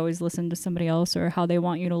 And if you always listen to somebody else or how they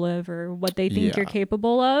want you to live or what they think you're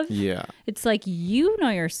capable of, it's like you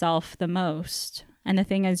know yourself the most. And the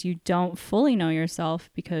thing is, you don't fully know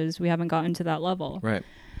yourself because we haven't gotten to that level. Right.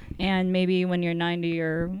 And maybe when you're 90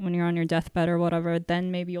 or when you're on your deathbed or whatever,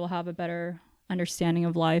 then maybe you'll have a better understanding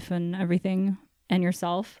of life and everything and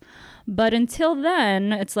yourself. But until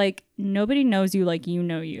then, it's like nobody knows you like you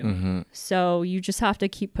know you. So you just have to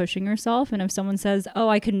keep pushing yourself. And if someone says, oh,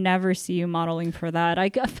 I could never see you modeling for that,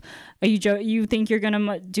 you think you're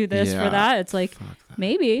gonna do this for that? It's like,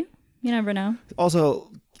 maybe. You never know. Also,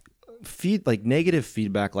 negative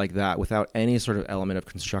feedback like that without any sort of element of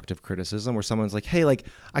constructive criticism, where someone's like, hey, like,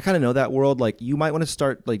 I kind of know that world, like you might want to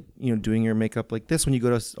start like, you know, doing your makeup like this when you go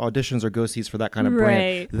to auditions or go sees for that kind of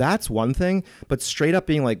brand. That's one thing. But straight up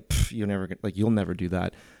being like, you'll never do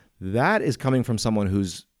that, that is coming from someone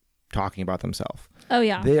who's talking about themselves. Oh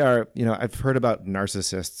yeah. They are, you know, I've heard about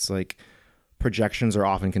narcissists, like projections are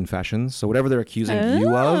often confessions. So whatever they're accusing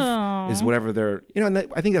you of is whatever they're, you know, and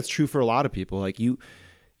I think that's true for a lot of people. Like you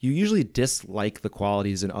usually dislike the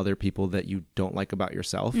qualities in other people that you don't like about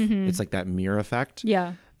yourself. It's like that mirror effect.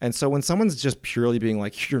 Yeah. And so when someone's just purely being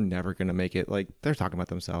like, you're never going to make it, like they're talking about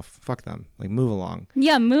themselves. Fuck them. Like move along.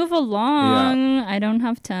 Yeah, move along. Yeah. I don't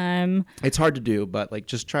have time. It's hard to do, but like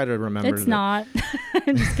just try to remember. It's not.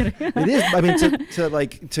 I'm just kidding. It is. I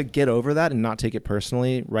mean, to get over that and not take it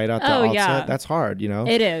personally right out the outset, that's hard, you know?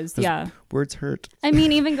 It is, yeah. Words hurt. I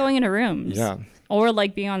mean, even going into rooms. Yeah. Or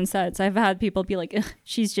like being on sets. I've had people be like,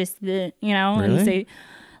 she's just the, you know, really? And say,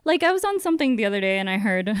 like I was on something the other day and I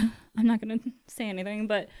heard, I'm not going to say anything,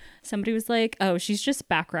 but somebody was like, oh, she's just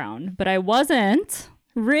background. But I wasn't.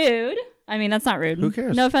 Rude. I mean, that's not rude. Who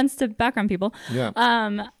cares? No offense to background people. Yeah.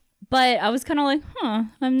 But I was kind of like,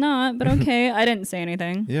 I'm not, but okay. I didn't say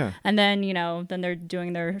anything. Yeah. And then, you know, then they're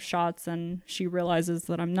doing their shots and she realizes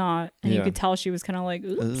that I'm not. And you could tell she was kind of like,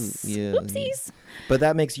 oops, oopsies. But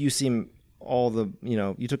that makes you seem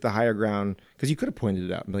you took the higher ground because you could have pointed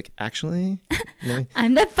it out and be like, actually,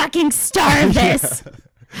 I'm the fucking star of this.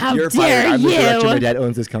 How You're dare fired. I'm you? the director. My dad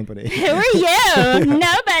owns this company. Who are you?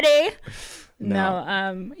 Nobody.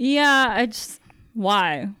 No. Yeah.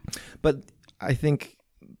 Why? But I think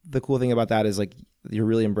the cool thing about that is like you're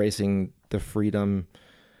really embracing the freedom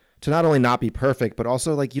to not only not be perfect, but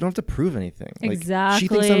also like you don't have to prove anything. Like, exactly. She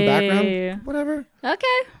thinks I'm background, whatever.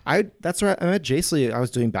 Okay. That's where I met Jacely. I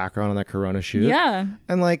was doing background on that Corona shoot. Yeah.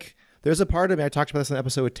 And like, there's a part of me, I talked about this in an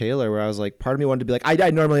episode with Taylor, where I was like, part of me wanted to be like,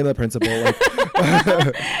 I normally am the principal. Like,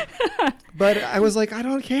 but I was like, I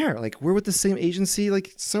don't care. Like, we're with the same agency.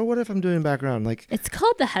 Like, so what if I'm doing background? Like, it's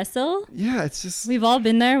called the hustle. Yeah, it's just. We've all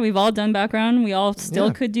been there. We've all done background. We all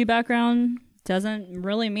still could do background. Doesn't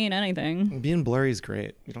really mean anything. Being blurry is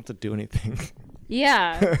great. You don't have to do anything.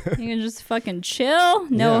 Yeah. You can just fucking chill.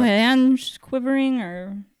 No hands quivering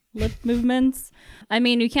or lip movements. I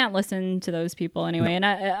mean, you can't listen to those people anyway. No.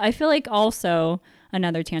 And I feel like also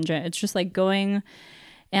another tangent. It's just like going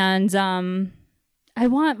and I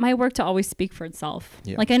want my work to always speak for itself.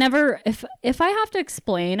 Yeah. Like I never, if I have to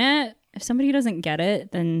explain it, if somebody doesn't get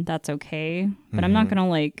it, then that's okay. But I'm not going to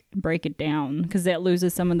like break it down because it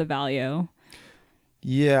loses some of the value.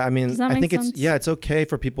 Yeah, I mean, I think sense? it's okay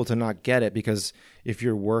for people to not get it because if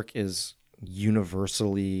your work is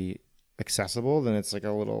universally accessible, then it's like a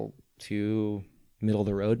little too middle of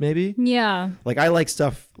the road maybe. Yeah. Like I like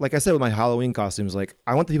stuff, like I said with my Halloween costumes, like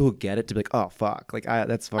I want the people who get it to be like, oh fuck, like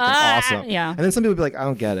that's fucking awesome. Yeah. And then some people be like, I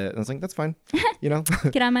don't get it. And it's like, that's fine. You know?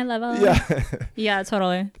 Get on my level. Yeah. Yeah,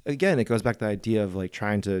 totally. Again, it goes back to the idea of like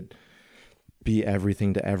trying to be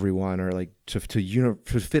everything to everyone, or like to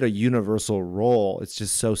fit a universal role. It's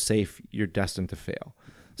just so safe. You're destined to fail.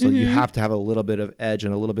 So you have to have a little bit of edge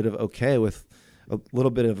and a little bit of okay with a little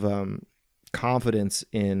bit of confidence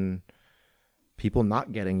in people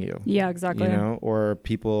not getting you. Yeah, exactly. You know, or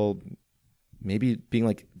people maybe being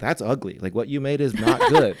like, that's ugly. Like what you made is not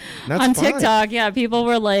good. That's on fine. TikTok, yeah, people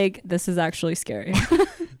were like, this is actually scary.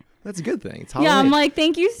 That's a good thing. It's Yeah, I'm like,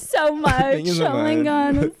 thank you so much. Thank you so Oh my much.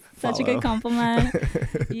 God. That's such a Follow. good compliment.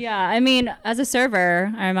 Yeah, I mean, as a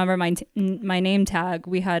server, I remember my name tag,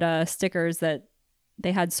 we had stickers that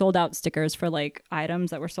they had sold out stickers for like items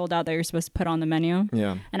that were sold out that you're supposed to put on the menu.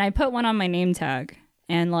 Yeah. And I put one on my name tag,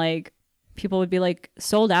 and like people would be like,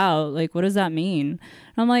 sold out, like what does that mean? And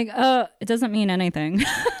I'm like, it doesn't mean anything.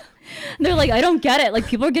 They're like, I don't get it. Like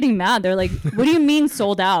people are getting mad. They're like, what do you mean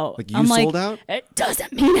sold out? Like you I'm sold like, out? It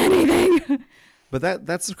doesn't mean anything. But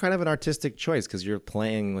that's kind of an artistic choice because you're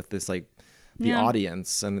playing with this like the Yeah.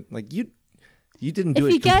 audience, and like you didn't do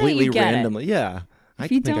If you it get it, completely you get it. randomly. Yeah.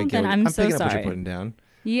 If you don't, then I'm so picking up what sorry. you're putting down.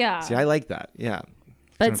 Yeah. See, I like that. Yeah.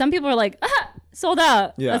 But some people are like, sold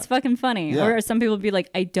out. Yeah. That's fucking funny. Yeah. Or some people would be like,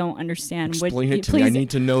 I don't understand. Explain it to me. I need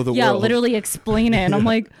to know the Yeah, world. literally explain it. And I'm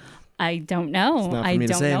like, I don't know. not for I me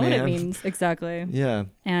to don't say, know what it man. means. Exactly. Yeah.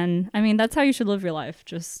 And I mean, that's how you should live your life.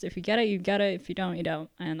 Just if you get it, you get it. If you don't, you don't.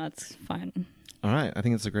 And that's fine. All right. I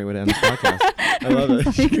think it's a great way to end this podcast. I love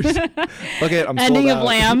it. Okay, I'm Ending sold of out.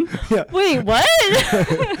 Lamb. Yeah. Wait, what?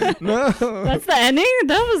 No. That's the ending?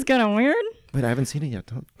 That was kind of weird. Wait, I haven't seen it yet.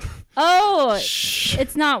 Don't. Oh, Shh.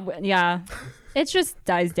 it's not. Yeah. It just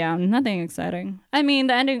dies down. Nothing exciting. I mean,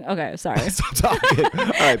 the ending. Okay, sorry. Stop talking. All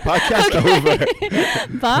right, podcast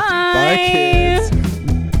over. Bye. Bye, kids.